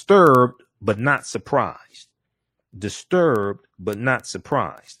was disturbed but not surprised. Disturbed but not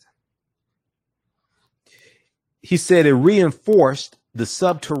surprised. He said it reinforced the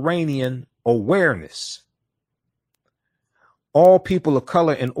subterranean awareness all people of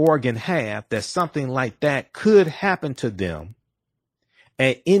color in Oregon have that something like that could happen to them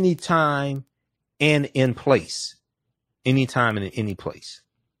at any time and in place. Anytime and in any place.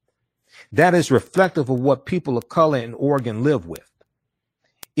 That is reflective of what people of color in Oregon live with.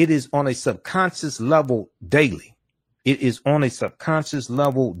 It is on a subconscious level daily. It is on a subconscious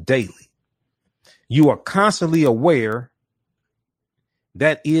level daily. You are constantly aware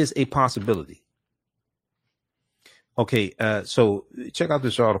that is a possibility. Okay, so check out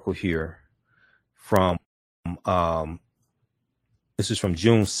this article here from, this is from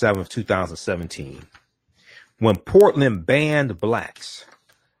June 7th, 2017. When Portland banned blacks,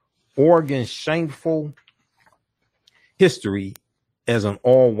 Oregon's shameful history as an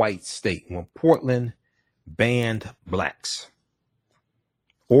all-white state. When Portland banned blacks,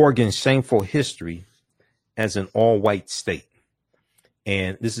 Oregon's shameful history as an all-white state.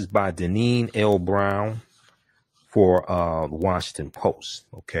 And this is by Deneen L. Brown for the Washington Post.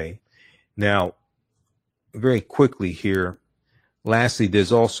 Okay. Now, very quickly here. Lastly,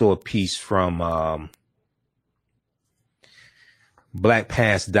 there's also a piece from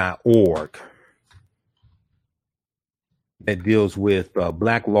blackpast.org that deals with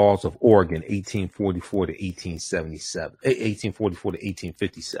Black Laws of Oregon, 1844 to 1877, 1844 to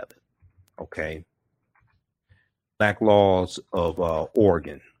 1857. Okay. Black Laws of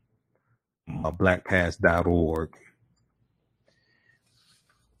Oregon, blackpast.org,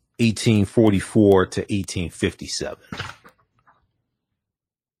 1844 to 1857.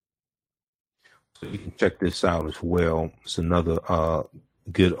 So you can check this out as well. It's another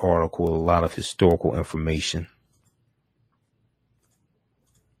good article, a lot of historical information.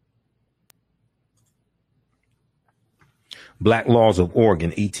 Black Laws of Oregon,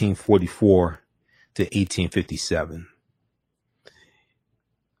 1844 to 1857.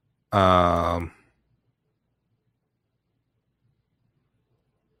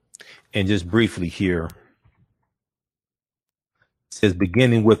 And just briefly here, it says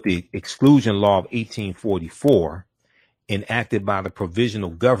beginning with the Exclusion Law of 1844, enacted by the provisional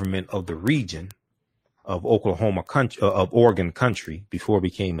government of the region of Oregon country before it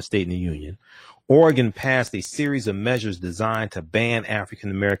became a state in the Union, Oregon passed a series of measures designed to ban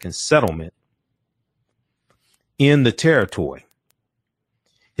African American settlement in the territory.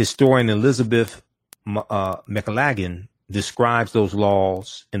 Historian Elizabeth McLagan describes those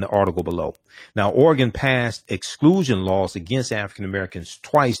laws in the article below. Now, Oregon passed exclusion laws against African Americans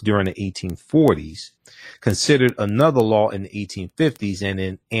twice during the 1840s, considered another law in the 1850s, and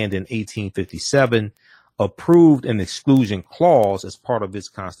in 1857 approved an exclusion clause as part of its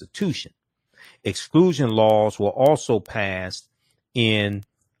constitution. Exclusion laws were also passed in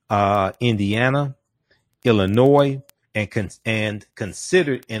Indiana, Illinois, and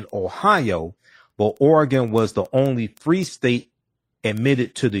considered in Ohio, but Oregon was the only free state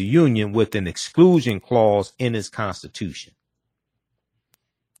admitted to the Union with an exclusion clause in its constitution.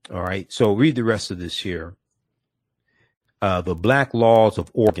 All right, so read the rest of this here. The Black Laws of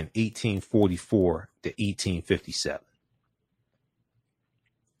Oregon, 1844 to 1857.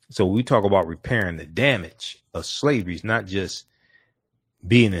 So we talk about repairing the damage of slavery. It's not just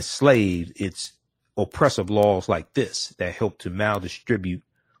being enslaved. It's oppressive laws like this that help to maldistribute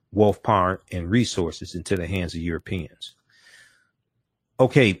wealth, power, and resources into the hands of Europeans.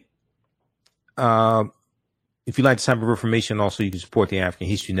 Okay. If you like this type of information, also you can support the African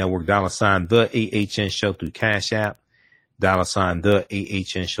History Network, $, the AHN show through Cash App, $,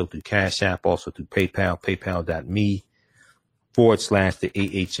 the AHN show through Cash App, also through PayPal, paypal.me / the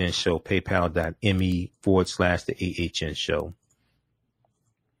AHN show, paypal.me / the AHN show.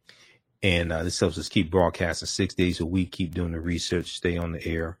 And this helps us keep broadcasting 6 days a week, keep doing the research, stay on the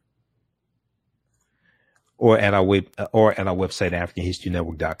air. Or at our website,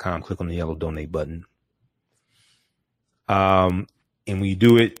 AfricanHistoryNetwork.com, click on the yellow donate button. And when you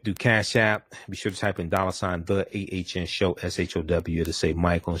do it, do Cash App, be sure to type in $, the AHN show, SHOW, it'll say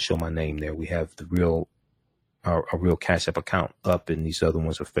Michael and show my name there. We have the real, a real Cash App account up, and these other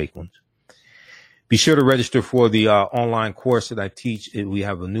ones are fake ones. Be sure to register for the online course that I teach. We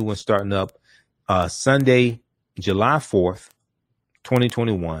have a new one starting up Sunday, July 4th,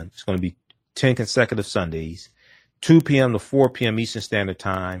 2021. It's going to be 10 consecutive Sundays, 2 p.m. to 4 p.m. Eastern Standard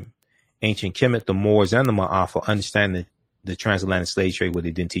Time. Ancient Kemet, the Moors, and the Ma'afa, understanding the transatlantic slave trade, what they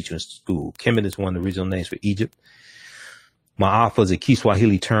didn't teach you in school. Kemet is one of the original names for Egypt. Ma'afa is a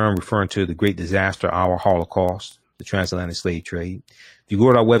Kiswahili term referring to the great disaster, our Holocaust, the transatlantic slave trade. If you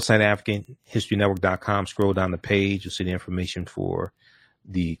go to our website, AfricanHistoryNetwork.com, scroll down the page, you'll see the information for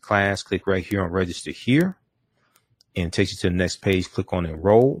the class. Click right here on register here, and it takes you to the next page. Click on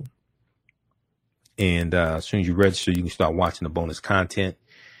enroll. And as soon as you register, you can start watching the bonus content.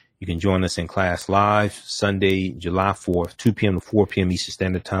 You can join us in class live Sunday, July 4th, 2 p.m. to 4 p.m. Eastern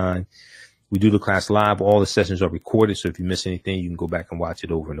Standard Time. We do the class live. All the sessions are recorded, so if you miss anything, you can go back and watch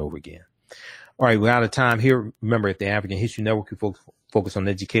it over and over again. All right, we're out of time here. Remember, at the African History Network, we focus on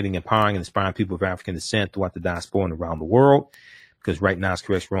educating, empowering, and inspiring people of African descent throughout the diaspora and around the world, because right now it's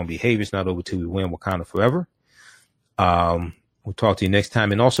correct wrong behavior. It's not over till we win Wakanda forever. We'll talk to you next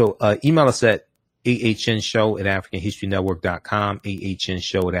time. And also email us at ahnshow@AfricanHistoryNetwork.com,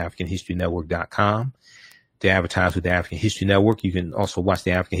 ahnshow@AfricanHistoryNetwork.com. To advertise with the African History Network. You can also watch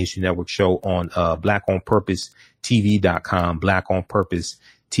the African History Network show on blackonpurposetv.com,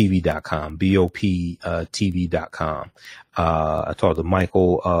 blackonpurposetv.com, BOP TV.com. I talked to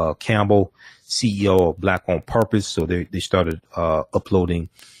Michael Campbell, CEO of Black on Purpose. So they started uploading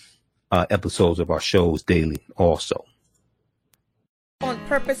episodes of our shows daily also. On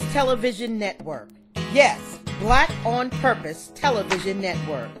Purpose Television Network. Yes, Black on Purpose Television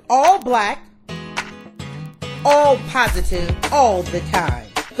Network. All black, all positive, all the time.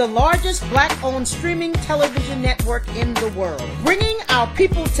 The largest black-owned streaming television network in the world. Bringing our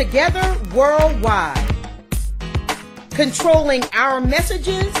people together worldwide. Controlling our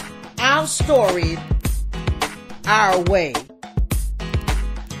messages, our stories, our way.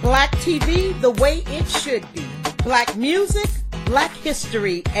 Black TV the way it should be. Black music, Black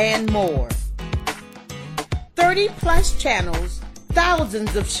history, and more. 30 plus channels,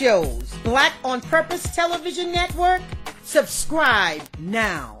 thousands of shows. Black on Purpose Television Network. Subscribe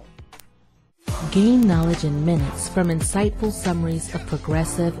now. Gain knowledge in minutes from insightful summaries of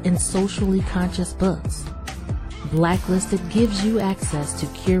progressive and socially conscious books. Blacklisted gives you access to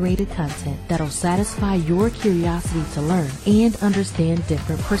curated content that'll satisfy your curiosity to learn and understand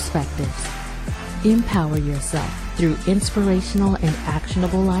different perspectives. Empower yourself through inspirational and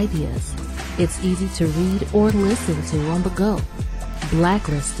actionable ideas. It's easy to read or listen to on the go.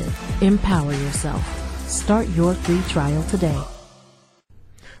 Blacklisted. Empower yourself. Start your free trial today.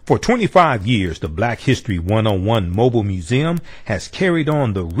 For 25 years, the Black History 101 Mobile Museum has carried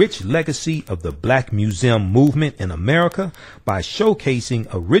on the rich legacy of the Black Museum movement in America by showcasing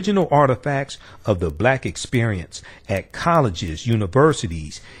original artifacts of the Black experience at colleges,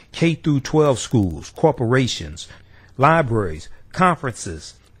 universities, K-12 schools, corporations, libraries,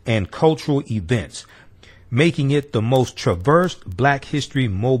 conferences, and cultural events, making it the most traversed Black History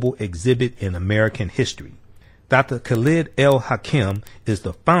mobile exhibit in American history. Dr. Khalid El Hakim is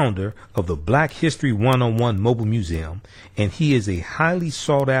the founder of the Black History 101 Mobile Museum, and he is a highly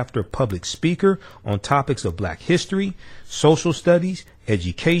sought-after public speaker on topics of Black history, social studies,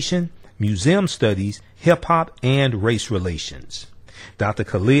 education, museum studies, hip-hop, and race relations. Dr.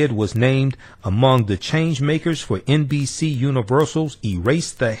 Khalid was named among the change makers for NBC Universal's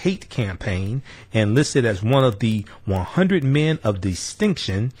Erase the Hate campaign and listed as one of the 100 men of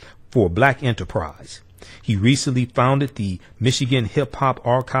distinction for Black enterprise. He recently founded the Michigan Hip Hop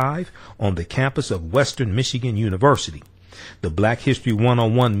Archive on the campus of Western Michigan University. The Black History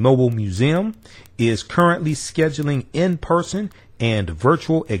 101 Mobile Museum is currently scheduling in-person and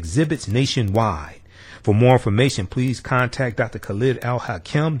virtual exhibits nationwide. For more information, please contact Dr. Khalid Al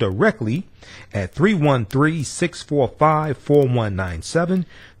Hakim directly at 313-645-4197,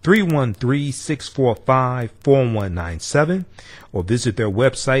 313-645-4197, or visit their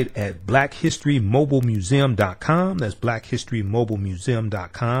website at blackhistorymobilemuseum.com. That's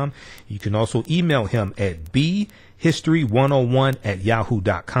blackhistorymobilemuseum.com. You can also email him at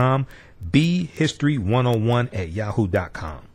bhistory101@yahoo.com, bhistory101@yahoo.com.